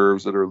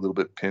nerves that are a little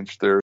bit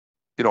pinched there.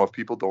 If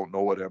people don't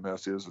know what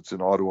MS is, it's an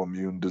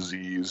autoimmune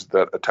disease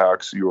that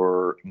attacks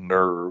your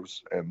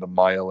nerves and the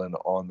myelin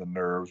on the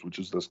nerves, which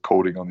is this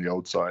coating on the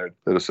outside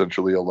that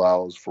essentially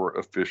allows for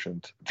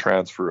efficient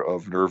transfer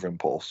of nerve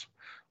impulse.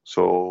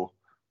 So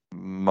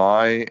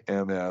my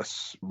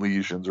MS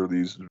lesions, or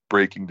these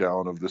breaking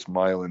down of this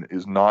myelin,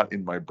 is not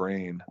in my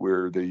brain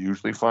where they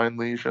usually find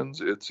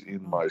lesions. It's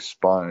in my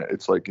spine.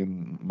 It's like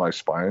in my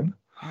spine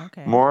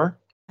more.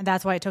 And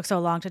that's why it took so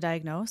long to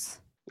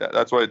diagnose? Yeah,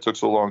 that's why it took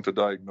so long to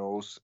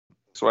diagnose.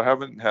 So I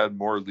haven't had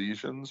more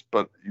lesions,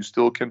 but you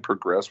still can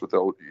progress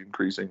without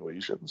increasing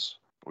lesions,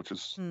 which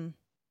is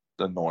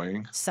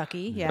annoying.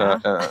 Sucky, yeah.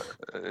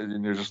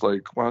 And you're just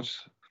like, what?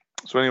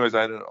 So anyways,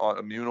 I had an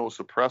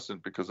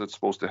immunosuppressant because it's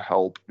supposed to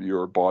help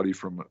your body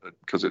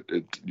because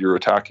you're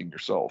attacking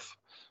yourself.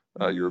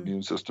 Your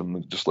immune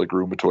system, just like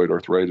rheumatoid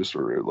arthritis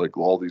or like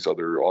all these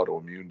other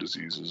autoimmune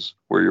diseases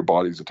where your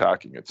body's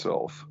attacking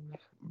itself.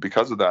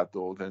 Because of that,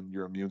 though, then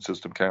your immune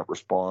system can't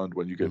respond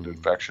when you get an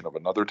infection of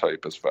another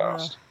type as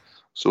fast.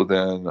 So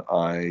then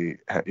I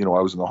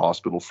was in the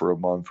hospital for a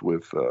month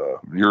with a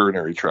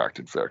urinary tract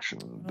infection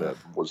that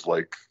was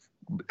like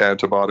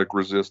antibiotic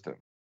resistant.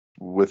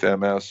 With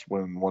MS,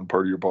 when one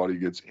part of your body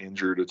gets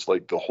injured, it's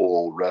like the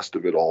whole rest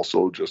of it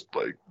also just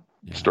like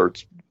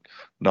starts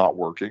not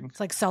working. It's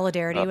like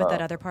solidarity with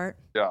that other part.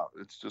 Yeah,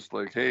 it's just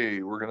like,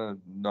 hey, we're going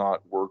to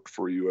not work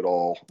for you at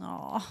all.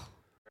 Aww.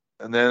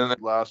 And then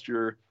last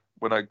year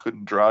when I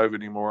couldn't drive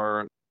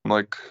anymore, I'm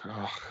like,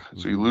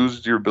 so you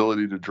lose your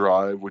ability to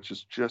drive, which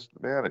is just,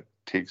 man, it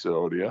takes it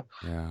out of you.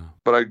 Yeah.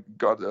 But I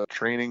got a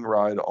training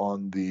ride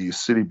on the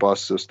city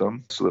bus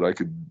system so that I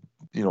could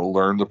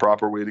learn the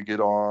proper way to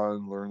get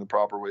on, learn the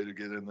proper way to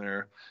get in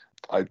there.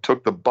 I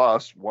took the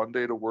bus one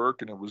day to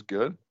work and it was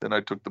good. Then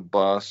I took the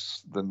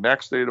bus the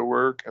next day to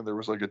work and there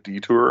was like a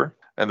detour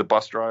and the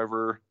bus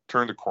driver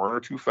turned the corner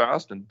too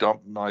fast and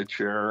dumped my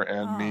chair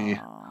and me.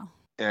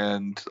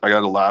 And I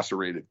got a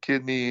lacerated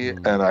kidney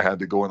and I had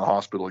to go in the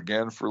hospital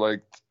again for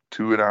like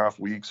 2.5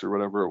 weeks or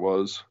whatever it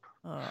was.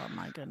 Oh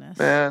my goodness.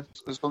 Man,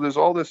 so there's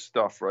all this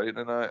stuff, right?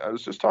 And I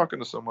was just talking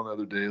to someone the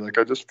other day. Like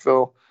I just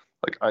feel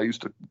like I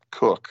used to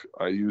cook.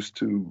 I used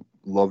to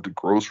love to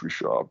grocery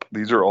shop.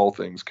 These are all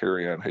things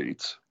Carrie Ann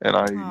hates. And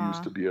I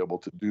used to be able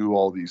to do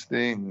all these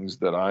things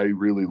that I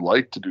really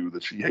liked to do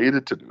that she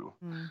hated to do.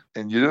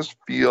 And you just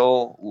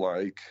feel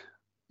like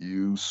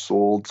you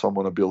sold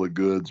someone a bill of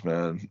goods,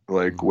 man.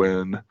 Like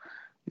when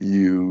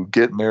you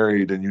get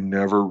married and you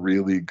never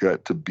really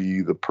get to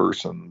be the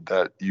person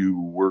that you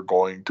were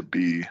going to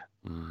be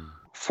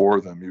for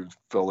them. You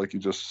felt like you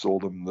just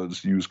sold them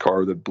this used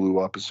car that blew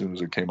up as soon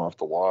as it came off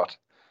the lot.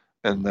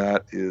 And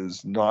that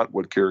is not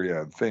what Carrie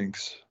Ann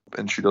thinks.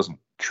 And she doesn't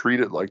treat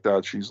it like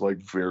that. She's like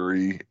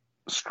very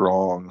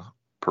strong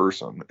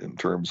person in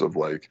terms of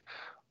like,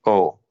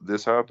 oh,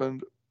 this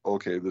happened.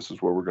 Okay, this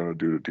is what we're going to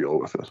do to deal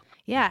with it.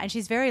 Yeah, and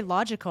she's very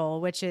logical,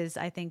 which is,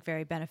 I think,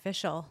 very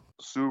beneficial.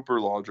 Super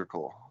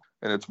logical.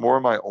 And it's more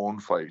my own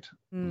fight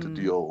to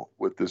deal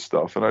with this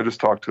stuff. And I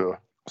just talked to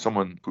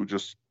someone who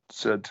just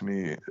said to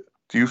me,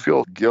 do you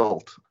feel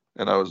guilt?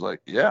 And I was like,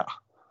 yeah.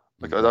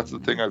 Like that's the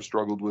thing I've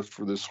struggled with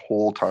for this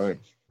whole time.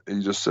 And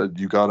he just said,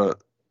 you gotta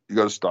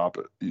stop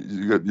it.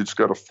 You just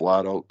gotta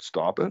flat out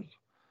stop it.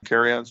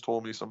 Carrie Ann's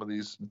told me some of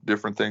these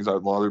different things. A lot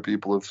of other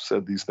people have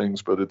said these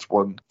things, but it's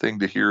one thing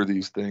to hear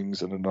these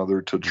things and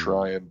another to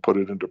try and put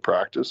it into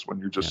practice when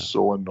you're just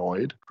so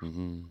annoyed.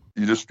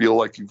 You just feel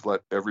like you've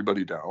let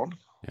everybody down.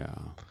 Yeah.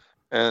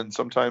 And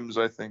sometimes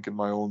I think in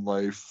my own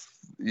life,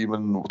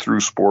 even through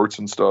sports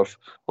and stuff,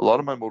 a lot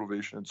of my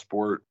motivation in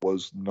sport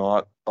was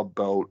not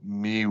about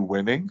me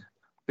winning.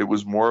 It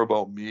was more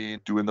about me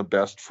doing the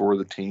best for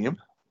the team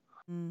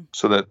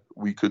so that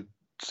we could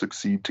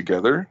succeed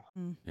together.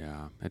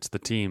 Yeah, it's the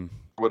team.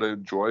 What I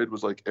enjoyed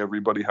was like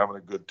everybody having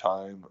a good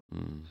time.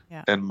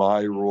 And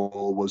my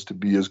role was to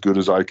be as good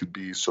as I could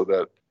be so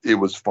that it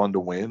was fun to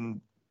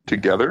win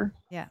together.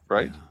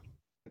 Right? Yeah.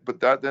 But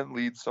that then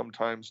leads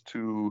sometimes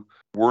to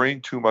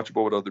worrying too much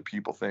about what other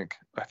people think,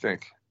 I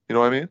think. You know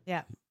what I mean?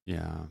 Yeah.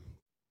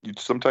 You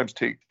sometimes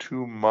take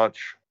too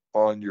much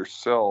on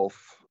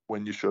yourself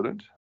when you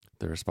shouldn't.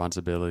 The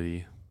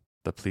responsibility,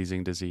 the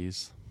pleasing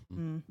disease.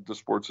 The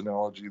sports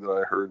analogy that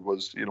I heard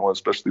was,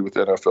 especially with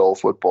NFL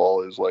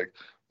football, is like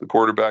the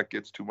quarterback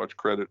gets too much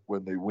credit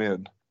when they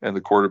win and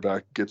the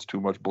quarterback gets too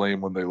much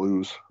blame when they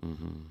lose.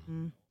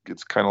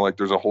 It's kind of like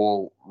there's a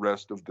whole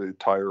rest of the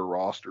entire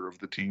roster of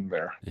the team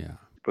there. Yeah.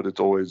 But it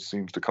always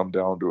seems to come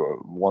down to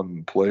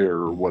one player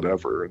or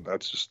whatever, and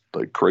that's just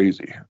like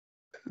crazy.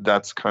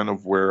 That's kind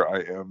of where I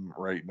am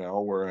right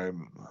now, where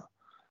I'm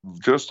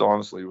just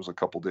honestly, it was a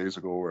couple days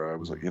ago where I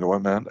was like, you know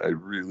what, man, I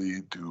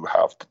really do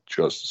have to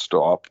just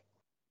stop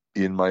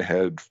in my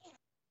head.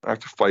 I have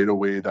to fight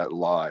away that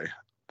lie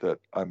that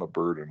I'm a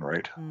burden,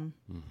 right?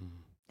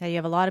 Yeah, you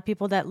have a lot of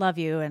people that love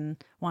you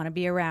and want to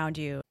be around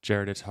you.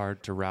 Jared, it's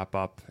hard to wrap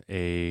up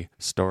a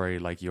story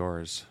like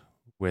yours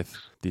with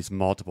these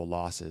multiple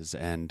losses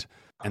and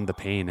the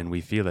pain, and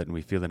we feel it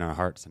in our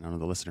hearts. And I know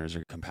the listeners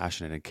are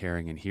compassionate and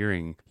caring and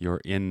hearing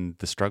you're in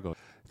the struggle.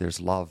 There's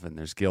love and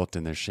there's guilt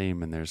and there's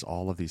shame and there's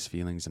all of these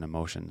feelings and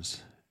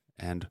emotions.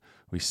 And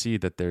we see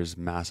that there's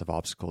massive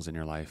obstacles in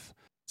your life,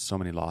 so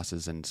many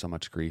losses and so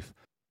much grief.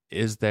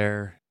 Is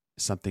there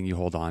something you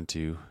hold on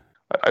to?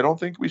 I don't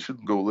think we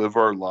should go live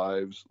our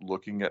lives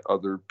looking at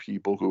other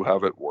people who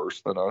have it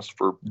worse than us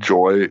for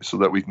joy so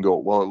that we can go,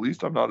 well, at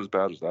least I'm not as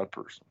bad as that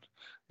person.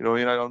 I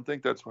don't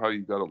think that's how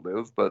you got to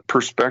live. But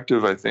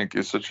perspective, I think,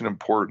 is such an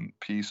important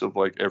piece of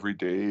like every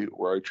day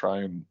where I try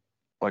and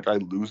I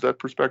lose that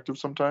perspective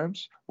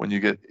sometimes when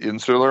you get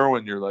insular,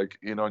 when you're like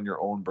in on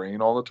your own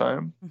brain all the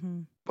time.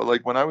 But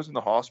like when I was in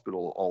the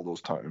hospital all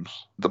those times,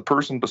 the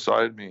person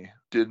beside me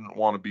didn't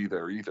want to be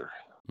there either.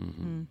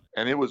 And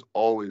it was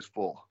always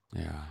full.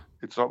 Yeah.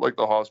 It's not like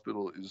the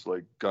hospital is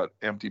like got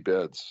empty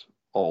beds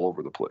all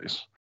over the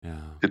place. Yeah.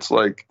 It's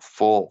like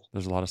full.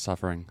 There's a lot of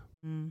suffering.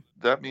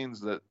 That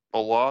means that a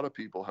lot of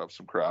people have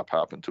some crap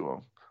happen to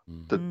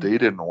them that they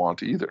didn't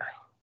want either.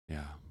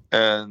 Yeah.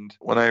 And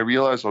when I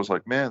realized, I was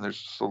like, man,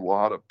 there's just a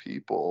lot of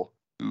people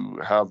who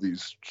have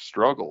these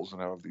struggles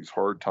and have these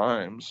hard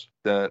times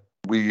that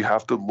we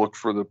have to look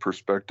for the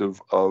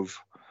perspective of,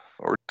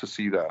 or to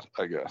see that,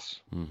 I guess.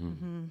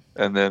 And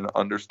then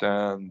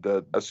understand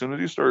that as soon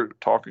as you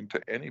start talking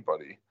to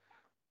anybody,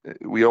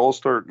 we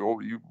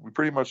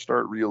pretty much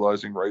start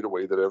realizing right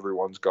away that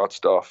everyone's got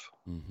stuff.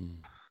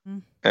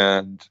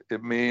 And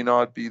it may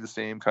not be the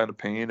same kind of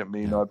pain. It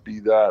may not be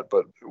that,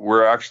 but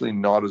we're actually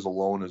not as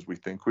alone as we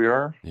think we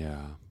are.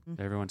 Yeah.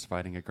 Everyone's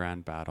fighting a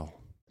grand battle.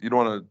 You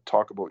don't want to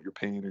talk about your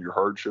pain or your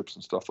hardships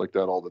and stuff like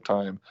that all the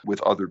time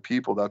with other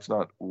people. That's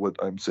not what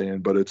I'm saying,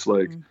 but it's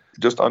like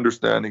just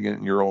understanding it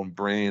in your own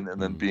brain and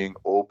then being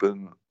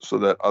open so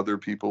that other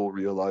people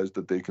realize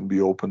that they can be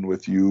open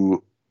with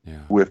you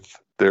with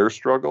their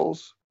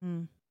struggles.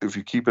 If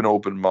you keep an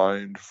open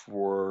mind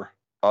for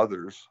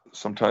others,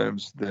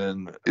 sometimes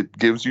then it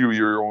gives you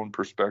your own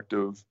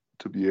perspective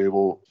to be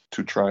able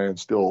to try and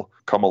still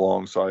come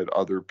alongside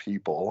other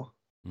people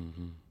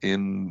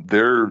in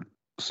their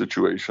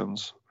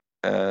situations,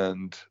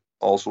 and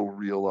also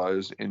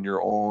realize in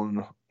your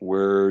own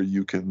where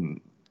you can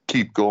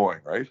keep going,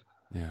 right?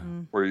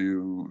 Where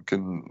you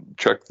can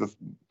check the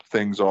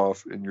things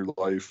off in your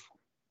life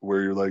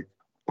where you're like,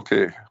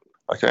 okay,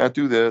 I can't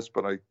do this,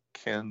 but I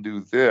can do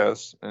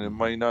this, and it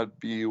might not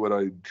be what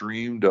I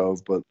dreamed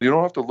of, but you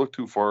don't have to look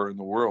too far in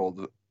the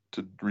world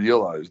to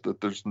realize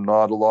that there's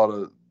not a lot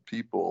of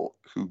people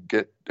who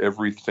get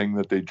everything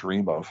that they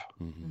dream of.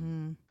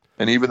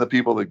 And even the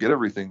people that get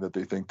everything that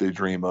they think they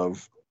dream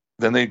of,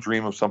 then they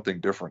dream of something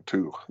different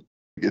too.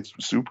 It's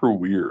super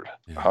weird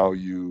how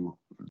you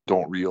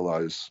don't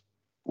realize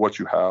what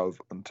you have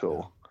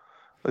until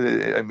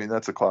I mean,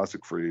 that's a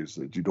classic phrase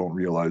that you don't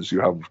realize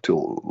you have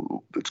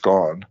till it's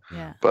gone.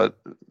 But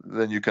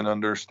then you can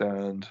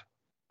understand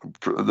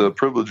the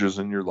privileges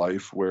in your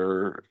life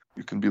where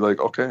you can be like,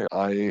 okay,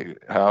 I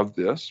have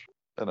this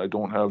and I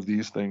don't have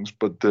these things,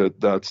 but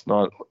that's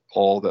not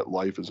all that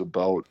life is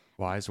about.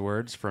 Wise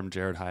words from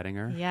Jared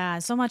Heidinger. Yeah,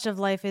 so much of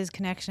life is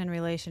connection,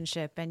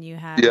 relationship, and you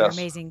have your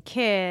amazing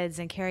kids,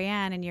 and Carrie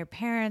Ann, and your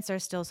parents are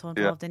still so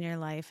involved in your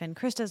life, and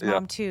Krista's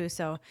mom too.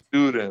 So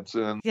students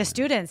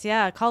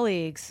and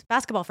colleagues,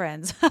 basketball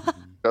friends.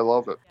 I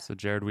love it. So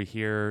Jared, we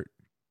hear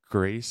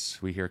grace,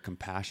 we hear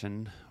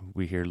compassion,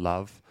 we hear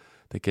love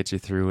that gets you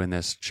through in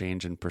this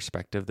change in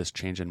perspective, this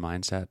change in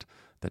mindset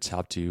that's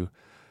helped you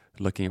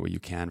looking at what you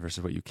can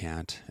versus what you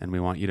can't. And we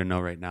want you to know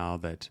right now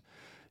that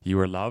you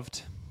are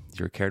loved.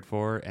 you're cared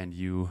for, and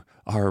you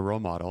are a role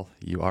model.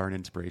 You are an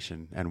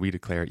inspiration, and we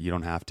declare you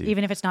don't have to.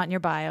 Even if it's not in your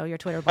bio, your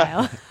Twitter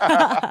bio.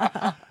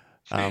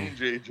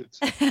 Change agent.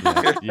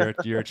 Yeah,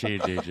 you're a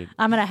change agent.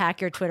 I'm going to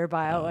hack your Twitter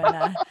bio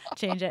and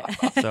change it.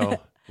 So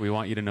we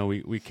want you to know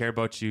we care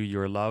about you.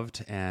 You're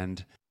loved.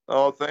 And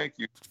thank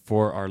you.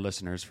 For our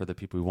listeners, for the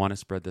people who want to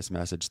spread this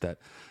message that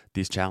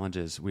these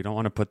challenges, we don't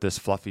want to put this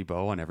fluffy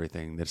bow on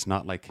everything. It's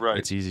not like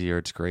it's easy or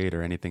it's great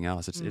or anything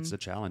else. It's a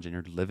challenge, and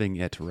you're living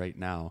it right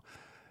now.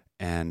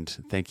 And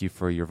thank you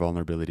for your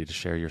vulnerability to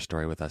share your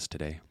story with us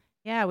today.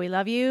 Yeah, we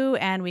love you,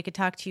 and we could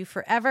talk to you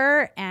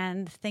forever.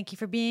 And thank you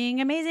for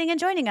being amazing and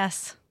joining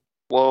us.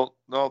 Well,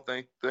 no,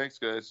 thanks,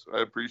 guys.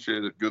 I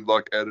appreciate it. Good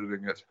luck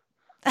editing it.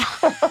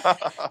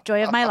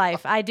 Joy of my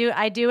life. I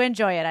do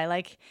enjoy it. I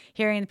like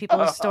hearing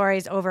people's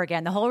stories over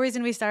again. The whole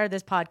reason we started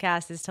this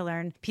podcast is to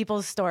learn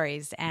people's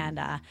stories, and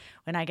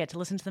when I get to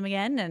listen to them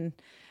again and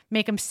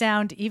make them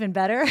sound even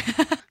better,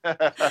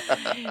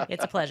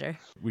 it's a pleasure.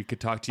 We could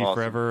talk to you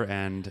forever,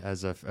 and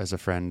as a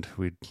friend,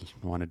 we'd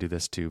want to do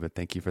this too. But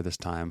thank you for this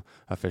time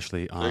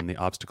officially on the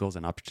Obstacles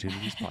and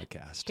Opportunities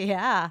podcast.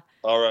 Yeah.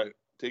 All right.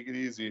 Take it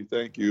easy.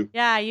 Thank you.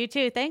 Yeah, you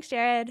too. Thanks,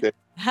 Jared. Okay.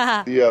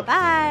 See ya.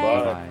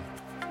 Bye.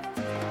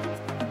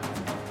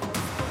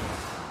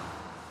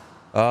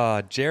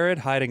 Bye. Jared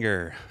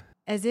Heidinger.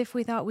 As if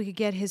we thought we could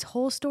get his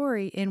whole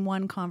story in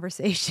one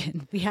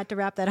conversation. We had to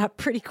wrap that up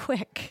pretty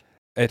quick.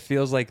 It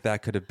feels like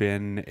that could have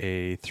been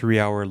a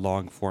 3-hour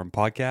long form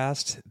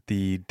podcast.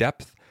 The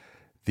depth,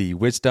 the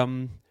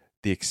wisdom,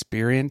 the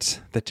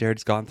experience that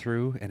Jared's gone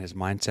through and his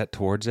mindset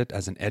towards it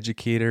as an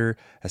educator,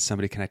 as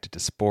somebody connected to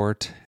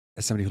sport,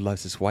 as somebody who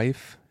loves his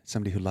wife,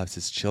 somebody who loves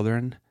his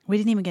children. We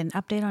didn't even get an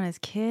update on his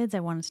kids.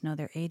 I wanted to know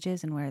their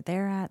ages and where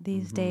they're at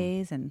these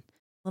days, and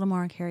a little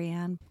more on Carrie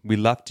Ann. We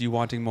left you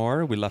wanting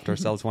more. We left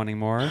ourselves wanting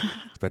more.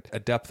 But a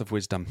depth of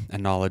wisdom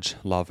and knowledge,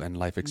 love, and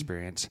life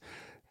experience.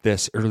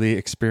 This early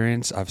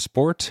experience of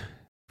sport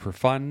for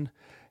fun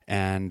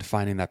and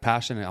finding that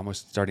passion and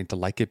almost starting to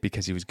like it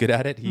because he was good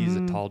at it. He's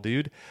a tall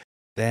dude.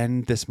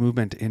 Then this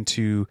movement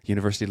into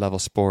university level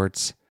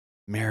sports,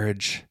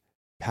 marriage,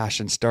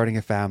 passion, starting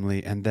a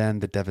family, and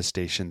then the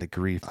devastation, the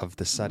grief of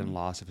the sudden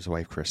loss of his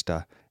wife,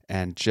 Krista,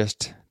 and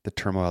just the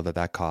turmoil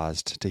that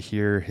caused. To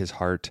hear his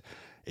heart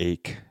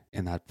ache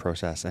in that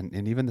process,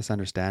 and even this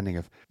understanding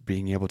of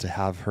being able to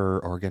have her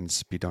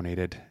organs be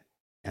donated,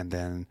 and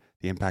then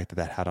the impact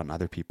that had on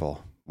other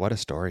people. What a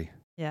story.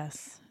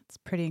 Yes, it's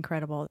pretty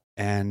incredible.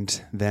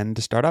 And then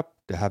to start up,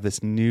 to have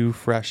this new,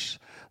 fresh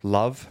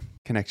love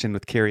connection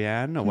with Carrie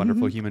Ann, a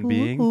wonderful human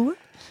being.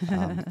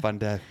 Fun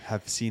to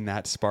have seen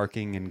that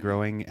sparking and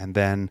growing. And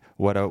then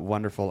what a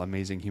wonderful,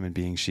 amazing human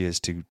being she is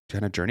to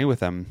kind of journey with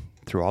them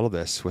through all of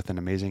this with an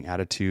amazing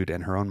attitude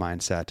and her own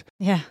mindset.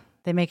 Yeah,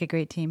 they make a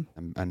great team.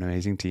 An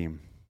amazing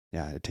team.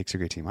 Yeah, it takes a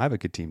great team. I have a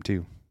good team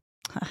too.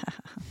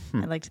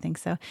 I'd like to think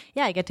so.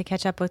 Yeah, I get to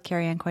catch up with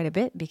Carrie Ann quite a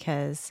bit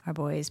because our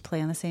boys play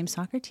on the same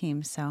soccer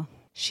team. So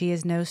she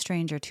is no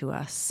stranger to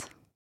us.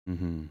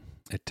 Mm-hmm.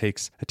 It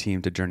takes a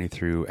team to journey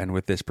through. And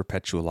with this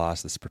perpetual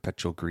loss, this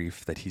perpetual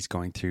grief that he's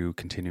going through,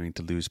 continuing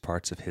to lose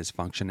parts of his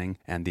functioning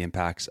and the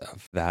impacts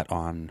of that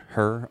on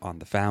her, on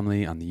the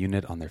family, on the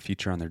unit, on their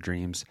future, on their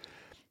dreams.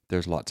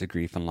 There's lots of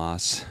grief and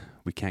loss.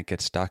 We can't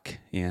get stuck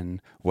in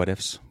what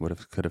ifs, would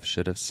have, could have,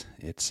 should have's.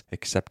 It's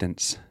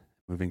acceptance,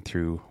 moving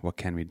through what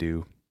can we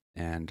do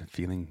and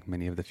feeling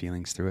many of the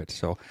feelings through it.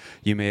 So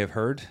you may have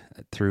heard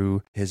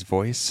through his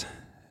voice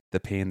the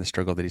pain, the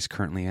struggle that he's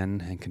currently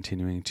in and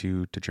continuing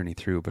to journey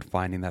through, but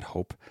finding that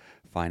hope,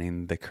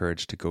 finding the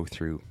courage to go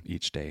through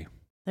each day.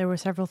 There were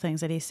several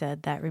things that he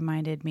said that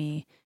reminded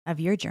me of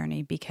your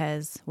journey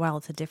because while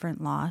it's a different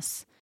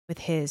loss with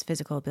his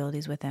physical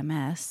abilities with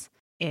MS,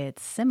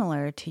 it's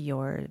similar to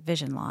your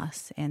vision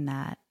loss in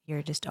that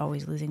you're just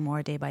always losing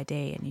more day by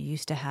day, and you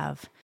used to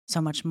have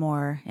so much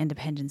more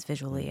independence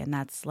visually, and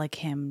that's like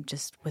him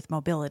just with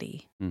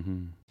mobility.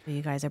 Mm-hmm. So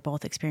you guys are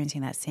both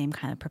experiencing that same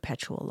kind of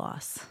perpetual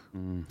loss.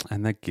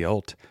 And the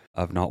guilt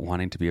of not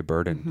wanting to be a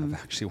burden, of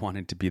actually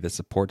wanting to be the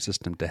support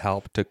system to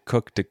help, to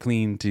cook, to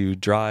clean, to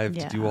drive,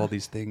 to do all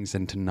these things,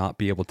 and to not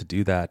be able to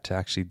do that, to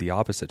actually the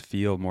opposite,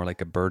 feel more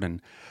like a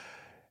burden.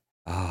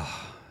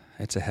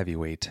 It's a heavy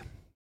weight.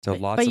 So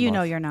but you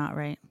know you're not,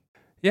 right?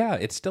 Yeah,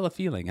 it's still a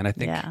feeling. And I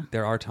think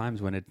there are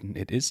times when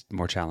it is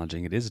more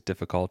challenging. It is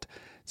difficult.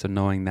 So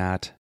knowing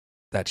that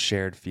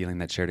shared feeling,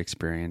 that shared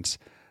experience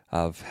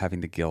of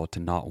having the guilt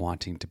and not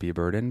wanting to be a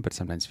burden, but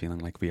sometimes feeling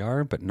like we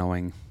are, but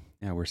knowing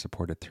we're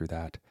supported through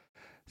that.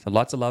 So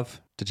lots of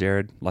love to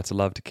Jared, lots of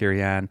love to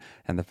Carrie Ann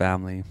and the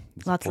family.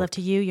 Lots of love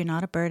to you. You're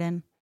not a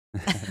burden.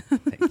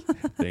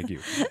 Thank you.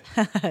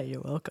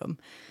 You're welcome.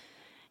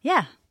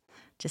 Yeah,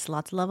 just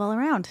lots of love all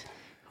around.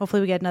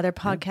 Hopefully we get another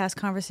podcast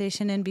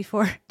conversation in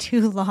before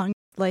too long.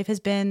 Life has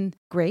been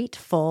great,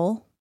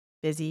 full,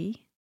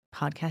 busy.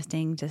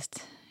 Podcasting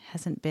just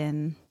hasn't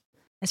been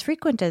as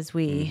frequent as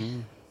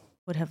we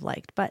would have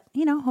liked. But,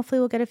 hopefully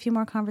we'll get a few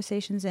more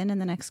conversations in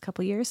the next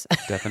couple years.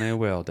 Definitely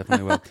will.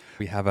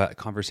 We have a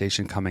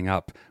conversation coming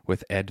up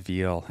with Ed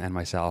Veal and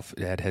myself.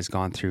 Ed has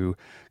gone through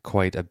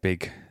quite a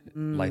big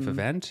life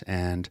event,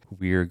 and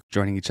we're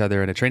joining each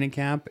other in a training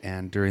camp.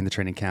 And during the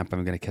training camp,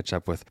 I'm going to catch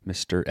up with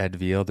Mr. Ed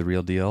Veal, the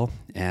real deal,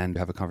 and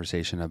have a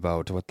conversation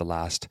about what the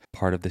last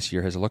part of this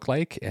year has looked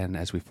like, and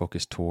as we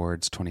focus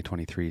towards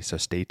 2023. So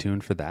stay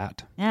tuned for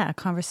that. Yeah, a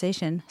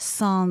conversation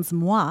sans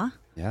moi,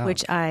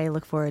 which I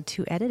look forward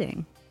to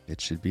editing.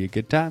 It should be a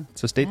good time.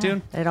 So stay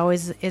tuned. It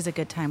always is a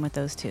good time with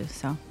those two.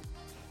 So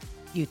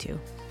you too.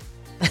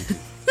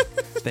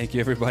 Thank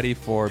you, everybody,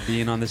 for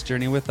being on this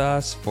journey with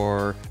us,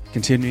 for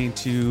continuing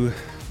to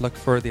look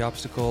for the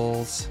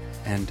obstacles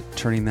and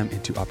turning them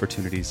into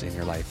opportunities in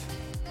your life.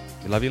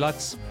 We love you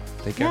lots.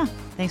 Take care. Yeah.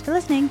 Thanks for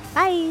listening.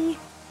 Bye.